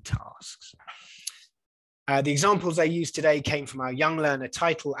speaking tasks. The examples I used today came from our Young Learner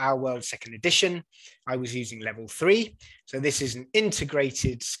title, Our World 2nd edition. I was using level 3. So this is an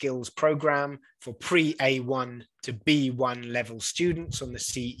integrated skills program for pre-A1 to B1 level students on the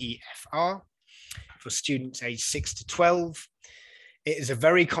CEFR for students aged 6 to 12. It is a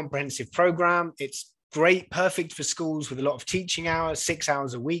very comprehensive program. It's great, perfect for schools with a lot of teaching hours, 6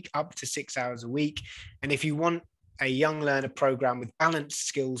 hours a week, up to 6 hours a week. And if you want a young learner program with balanced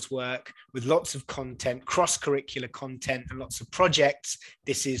skills work, with lots of content, cross-curricular content, and lots of projects,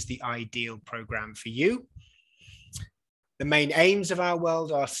 this is the ideal program for you. The main aims of Our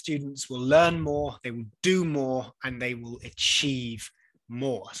World are students will learn more, they will do more, and they will achieve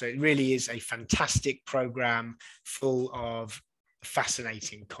more. So it really is a fantastic program full of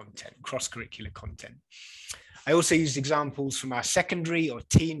fascinating content, cross-curricular content. I also used examples from our secondary or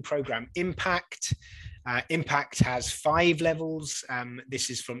teen program, Impact. Impact has 5 levels. This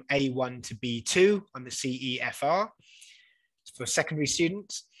is from A1 to B2 on the CEFR for secondary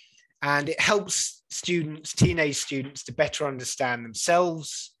students. And it helps students, teenage students, to better understand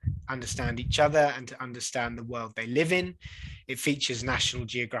themselves, understand each other, and to understand the world they live in. It features National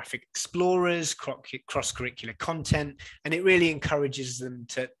Geographic explorers, cross-curricular content, and it really encourages them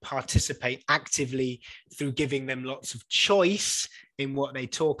to participate actively through giving them lots of choice in what they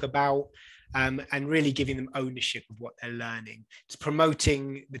talk about, and really giving them ownership of what they're learning. It's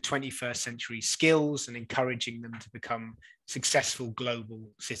promoting the 21st century skills and encouraging them to become successful global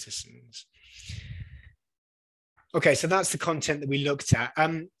citizens. Okay, so that's the content that we looked at.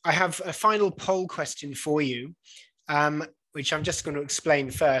 I have a final poll question for you, which I'm just going to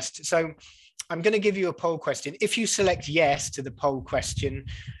explain first. So I'm going to give you a poll question. If you select yes to the poll question,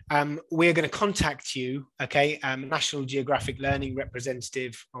 we're going to contact you, okay? National Geographic Learning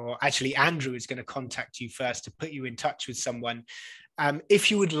representative, or actually Andrew is going to contact you first to put you in touch with someone.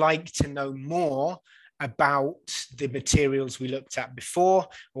 If you would like to know more about the materials we looked at before,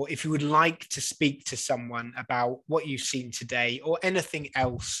 or if you would like to speak to someone about what you've seen today or anything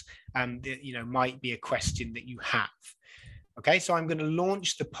else that might be a question that you have. Okay, so I'm going to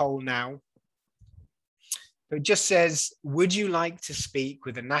launch the poll now. It just says, would you like to speak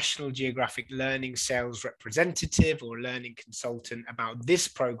with a National Geographic Learning sales representative or learning consultant about this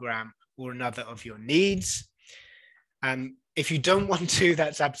program or another of your needs? If you don't want to,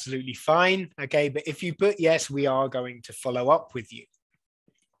 that's absolutely fine. Okay, but if you put yes, we are going to follow up with you.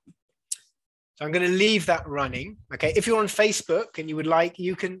 So I'm going to leave that running. Okay, if you're on Facebook and you would like,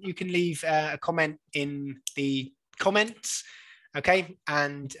 you can leave a comment in the comments. Okay,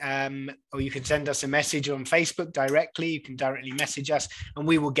 and or you can send us a message on Facebook directly. You can directly message us and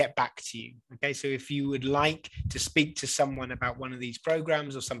we will get back to you. Okay, so if you would like to speak to someone about one of these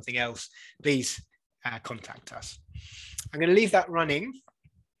programs or something else, please contact us. I'm going to leave that running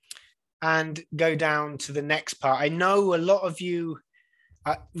and go down to the next part. I know a lot of you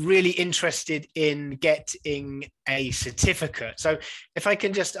are really interested in getting a certificate. So if I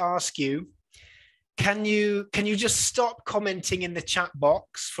can just ask you, can you just stop commenting in the chat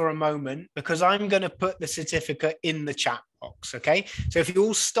box for a moment, because I'm going to put the certificate in the chat box, okay? So if you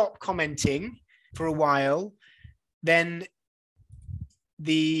all stop commenting for a while, then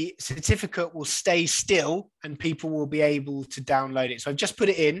the certificate will stay still and people will be able to download it. So I've just put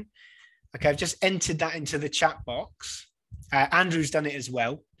it in. Okay, I've just entered that into the chat box. Andrew's done it as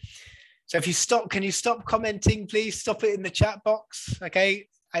well. So if you stop, can you stop commenting, please? Stop it in the chat box, okay?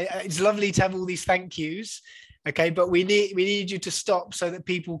 It's lovely to have all these thank yous, okay? But we need you to stop so that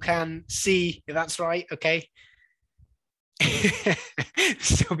people can see if that's right, okay?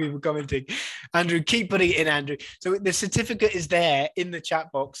 Still people commenting. Andrew, keep putting it in, Andrew. So the certificate is there in the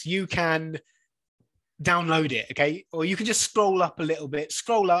chat box. You can download it, okay? Or you can just scroll up a little bit,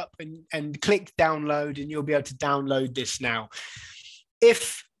 scroll up and click download, and you'll be able to download this now.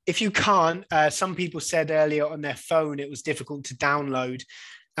 If if you can't, some people said earlier on their phone it was difficult to download.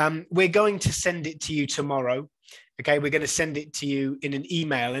 We're going to send it to you tomorrow. Okay, we're going to send it to you in an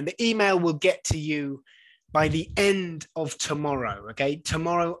email, and the email will get to you by the end of tomorrow. Okay,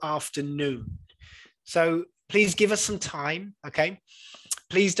 tomorrow afternoon. So please give us some time. Okay,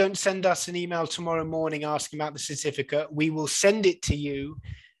 please don't send us an email tomorrow morning asking about the certificate. We will send it to you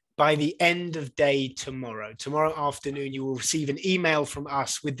by the end of day tomorrow. Tomorrow afternoon, you will receive an email from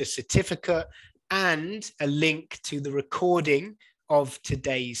us with the certificate and a link to the recording of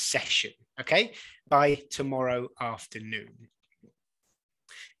today's session, okay, by tomorrow afternoon.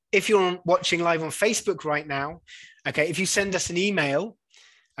 If you're watching live on Facebook right now, okay, if you send us an email,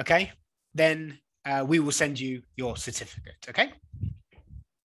 okay, then we will send you your certificate, okay?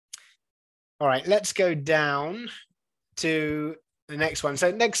 All right, let's go down to the next one.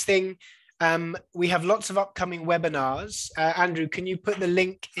 So next thing, we have lots of upcoming webinars. Andrew, can you put the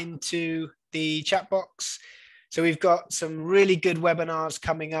link into the chat box? So we've got some really good webinars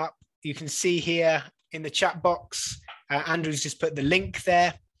coming up. You can see here in the chat box, Andrew's just put the link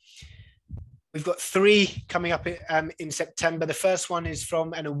there. We've got 3 coming up in September. The first one is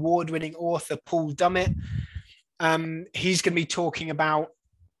from an award-winning author, Paul Dummett. He's going to be talking about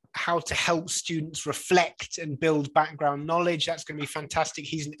how to help students reflect and build background knowledge. That's going to be fantastic.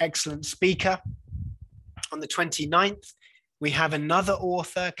 He's an excellent speaker. On the 29th, we have another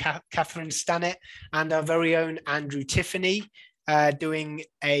author, Catherine Stannett, and our very own Andrew Tiffany doing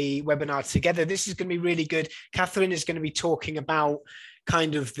a webinar together. This is going to be really good. Catherine is going to be talking about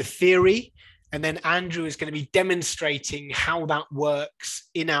kind of the theory, and then Andrew is going to be demonstrating how that works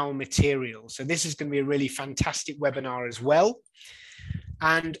in our material. So this is going to be a really fantastic webinar as well.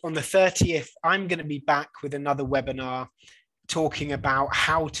 And on the 30th, I'm going to be back with another webinar talking about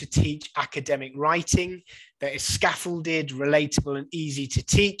how to teach academic writing that is scaffolded, relatable, and easy to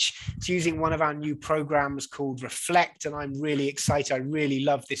teach. It's using one of our new programs called Reflect, and I'm really excited. I really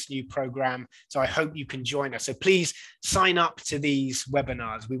love this new program, so I hope you can join us. So please sign up to these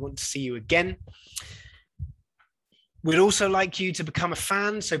webinars. We want to see you again. We'd also like you to become a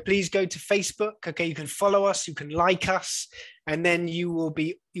fan, so please go to Facebook. Okay, you can follow us, you can like us, and then you will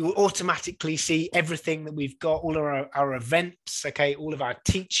automatically see everything that we've got, all of our events, okay, all of our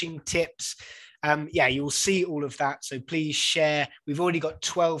teaching tips. Yeah, you'll see all of that, so please share. We've already got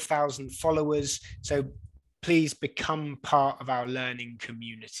 12,000 followers, so please become part of our learning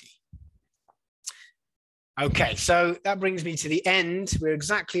community. Okay, so that brings me to the end. We're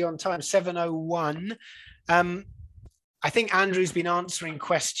exactly on time, 7:01. I think Andrew's been answering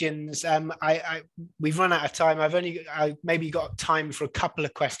questions. We've run out of time. I maybe got time for a couple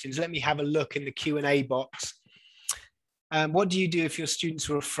of questions. Let me have a look in the Q&A box. What do you do if your students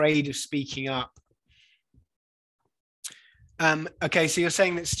are afraid of speaking up? Okay, so you're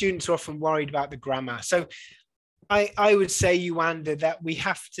saying that students are often worried about the grammar. So I would say, Yuanda, that we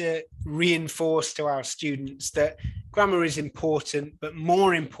have to reinforce to our students that grammar is important, but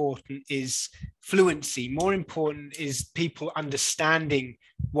more important is fluency. More important is people understanding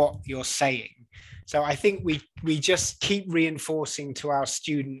what you're saying. So I think we just keep reinforcing to our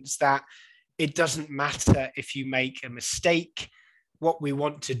students that it doesn't matter if you make a mistake. What we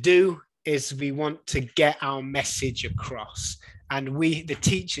want to do is we want to get our message across. And the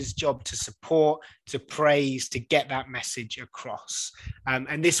teacher's job to support, to praise, to get that message across.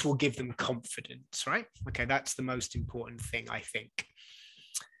 And this will give them confidence, right? Okay, that's the most important thing, I think.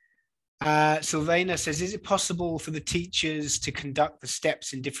 Sylvana says, is it possible for the teachers to conduct the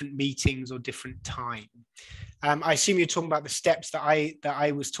steps in different meetings or different time? I assume you're talking about the steps that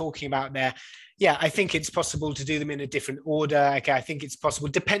I was talking about there. Yeah, I think it's possible to do them in a different order. Okay, I think it's possible,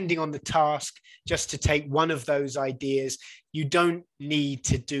 depending on the task, just to take one of those ideas. You don't need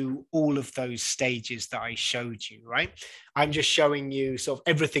to do all of those stages that I showed you, right? I'm just showing you sort of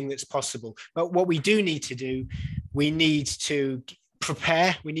everything that's possible. But what we do need to do, we need to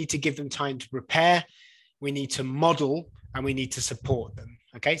prepare. We need to give them time to prepare. We need to model, and we need to support them.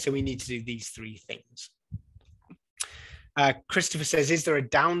 Okay, so we need to do these 3 things. Christopher says, is there a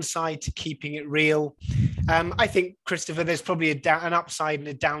downside to keeping it real? I think, Christopher, there's probably an upside and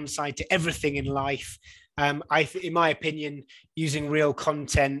a downside to everything in life. In my opinion, using real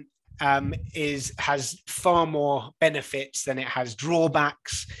content has far more benefits than it has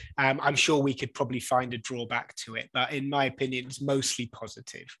drawbacks. I'm sure we could probably find a drawback to it, but in my opinion, it's mostly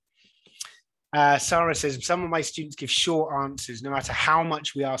positive. Sarah says, some of my students give short answers. No matter how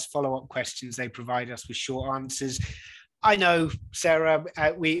much we ask follow-up questions, they provide us with short answers. I know, Sarah,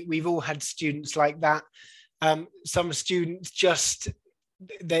 we've all had students like that. Some students just,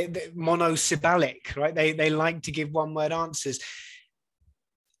 they're monosyllabic, right? They like to give one-word answers.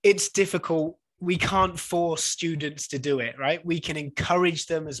 it's difficult. We can't force students to do it, right? We can encourage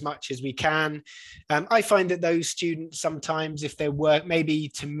them as much as we can. I find that those students sometimes, if they work, maybe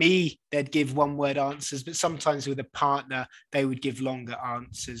to me, they'd give one-word answers, but sometimes with a partner, they would give longer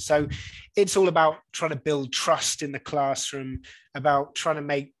answers. So it's all about trying to build trust in the classroom, about trying to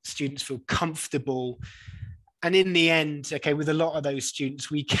make students feel comfortable. And in the end, okay, with a lot of those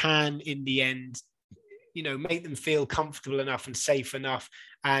students, we can, in the end, make them feel comfortable enough and safe enough,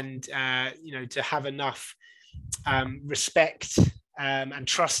 and to have enough respect and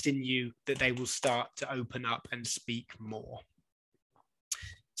trust in you that they will start to open up and speak more.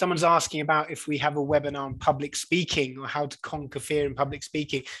 Someone's asking about if we have a webinar on public speaking or how to conquer fear in public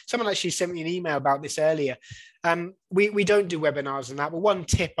speaking. Someone actually sent me an email about this earlier. We don't do webinars on that, but one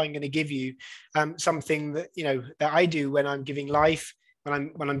tip I'm going to give you, something that that I do when I'm giving when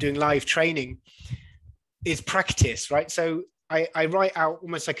I'm doing live training, is practice, right? So I write out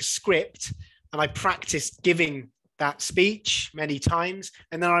almost like a script, and I practice giving that speech many times,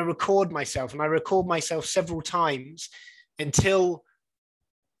 and then I record myself, and I record myself several times until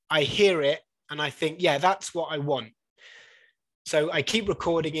I hear it and I think, yeah, that's what I want. So I keep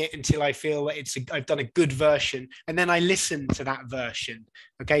recording it until I feel that I've done a good version, and then I listen to that version.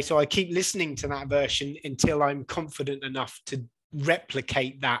 Okay, so I keep listening to that version until I'm confident enough to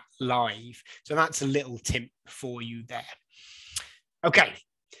replicate that live. So that's a little tip for you there. Okay,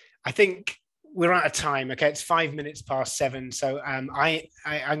 I think we're out of time. Okay, it's 5 minutes past 7. So I'm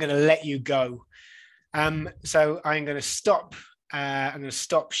going to let you go. So I'm going to stop. I'm going to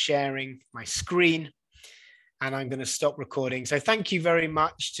stop sharing my screen, and I'm going to stop recording. So thank you very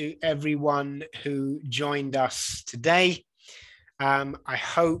much to everyone who joined us today. I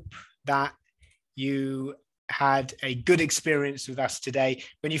hope that you had a good experience with us today.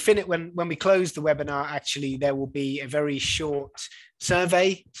 When you finish, when we close the webinar, actually, there will be a very short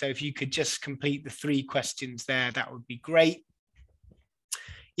survey. So if you could just complete the 3 questions there, that would be great.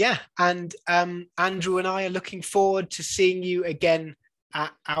 Yeah, and Andrew and I are looking forward to seeing you again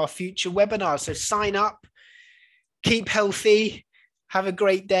at our future webinars. So sign up, keep healthy, have a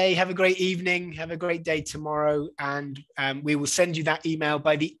great day, have a great evening, have a great day tomorrow, and we will send you that email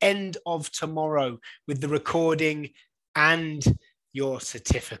by the end of tomorrow with the recording and your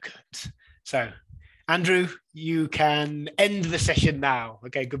certificate. So, Andrew, you can end the session now.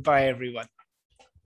 Okay, goodbye, everyone.